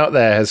anyone out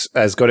there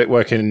has got it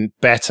working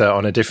better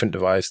on a different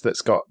device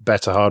that's got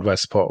better hardware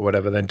support or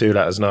whatever, then do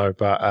let us know.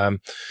 But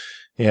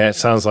it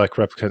sounds like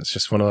Replicant's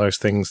just one of those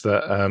things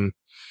that,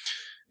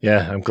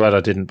 I'm glad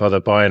I didn't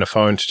bother buying a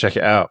phone to check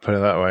it out, put it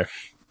that way.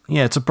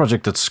 Yeah, it's a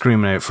project that's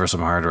screaming out for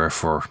some hardware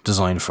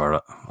design for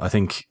it. I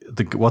think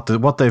what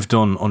they've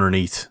done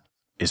underneath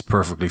is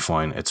perfectly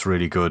fine. It's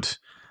really good,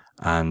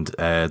 and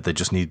they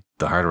just need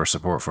the hardware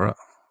support for it.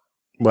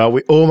 Well,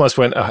 we almost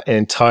went an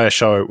entire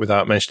show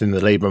without mentioning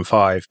the Librem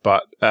 5,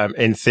 but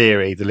in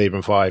theory, the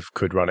Librem 5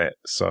 could run it.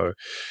 So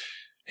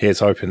here's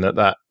hoping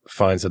that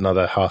finds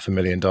another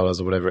 $500,000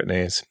 or whatever it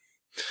needs.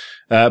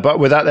 But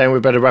with that, then we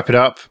better wrap it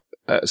up.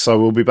 So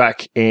we'll be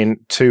back in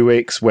 2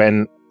 weeks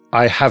when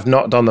I have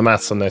not done the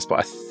maths on this, but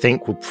I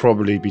think we'll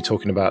probably be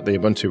talking about the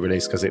Ubuntu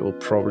release because it will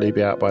probably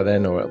be out by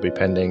then, or it'll be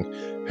pending.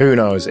 Who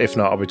knows? If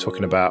not, I'll be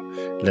talking about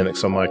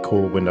Linux on my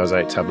cool Windows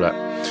 8 tablet.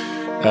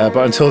 But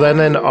until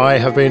then, I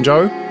have been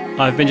Joe.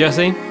 I've been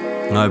Jesse.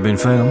 I've been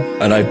Phil.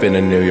 And I've been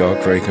in New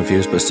York, very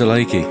confused, but still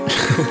achy.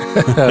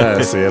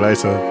 See you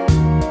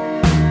later.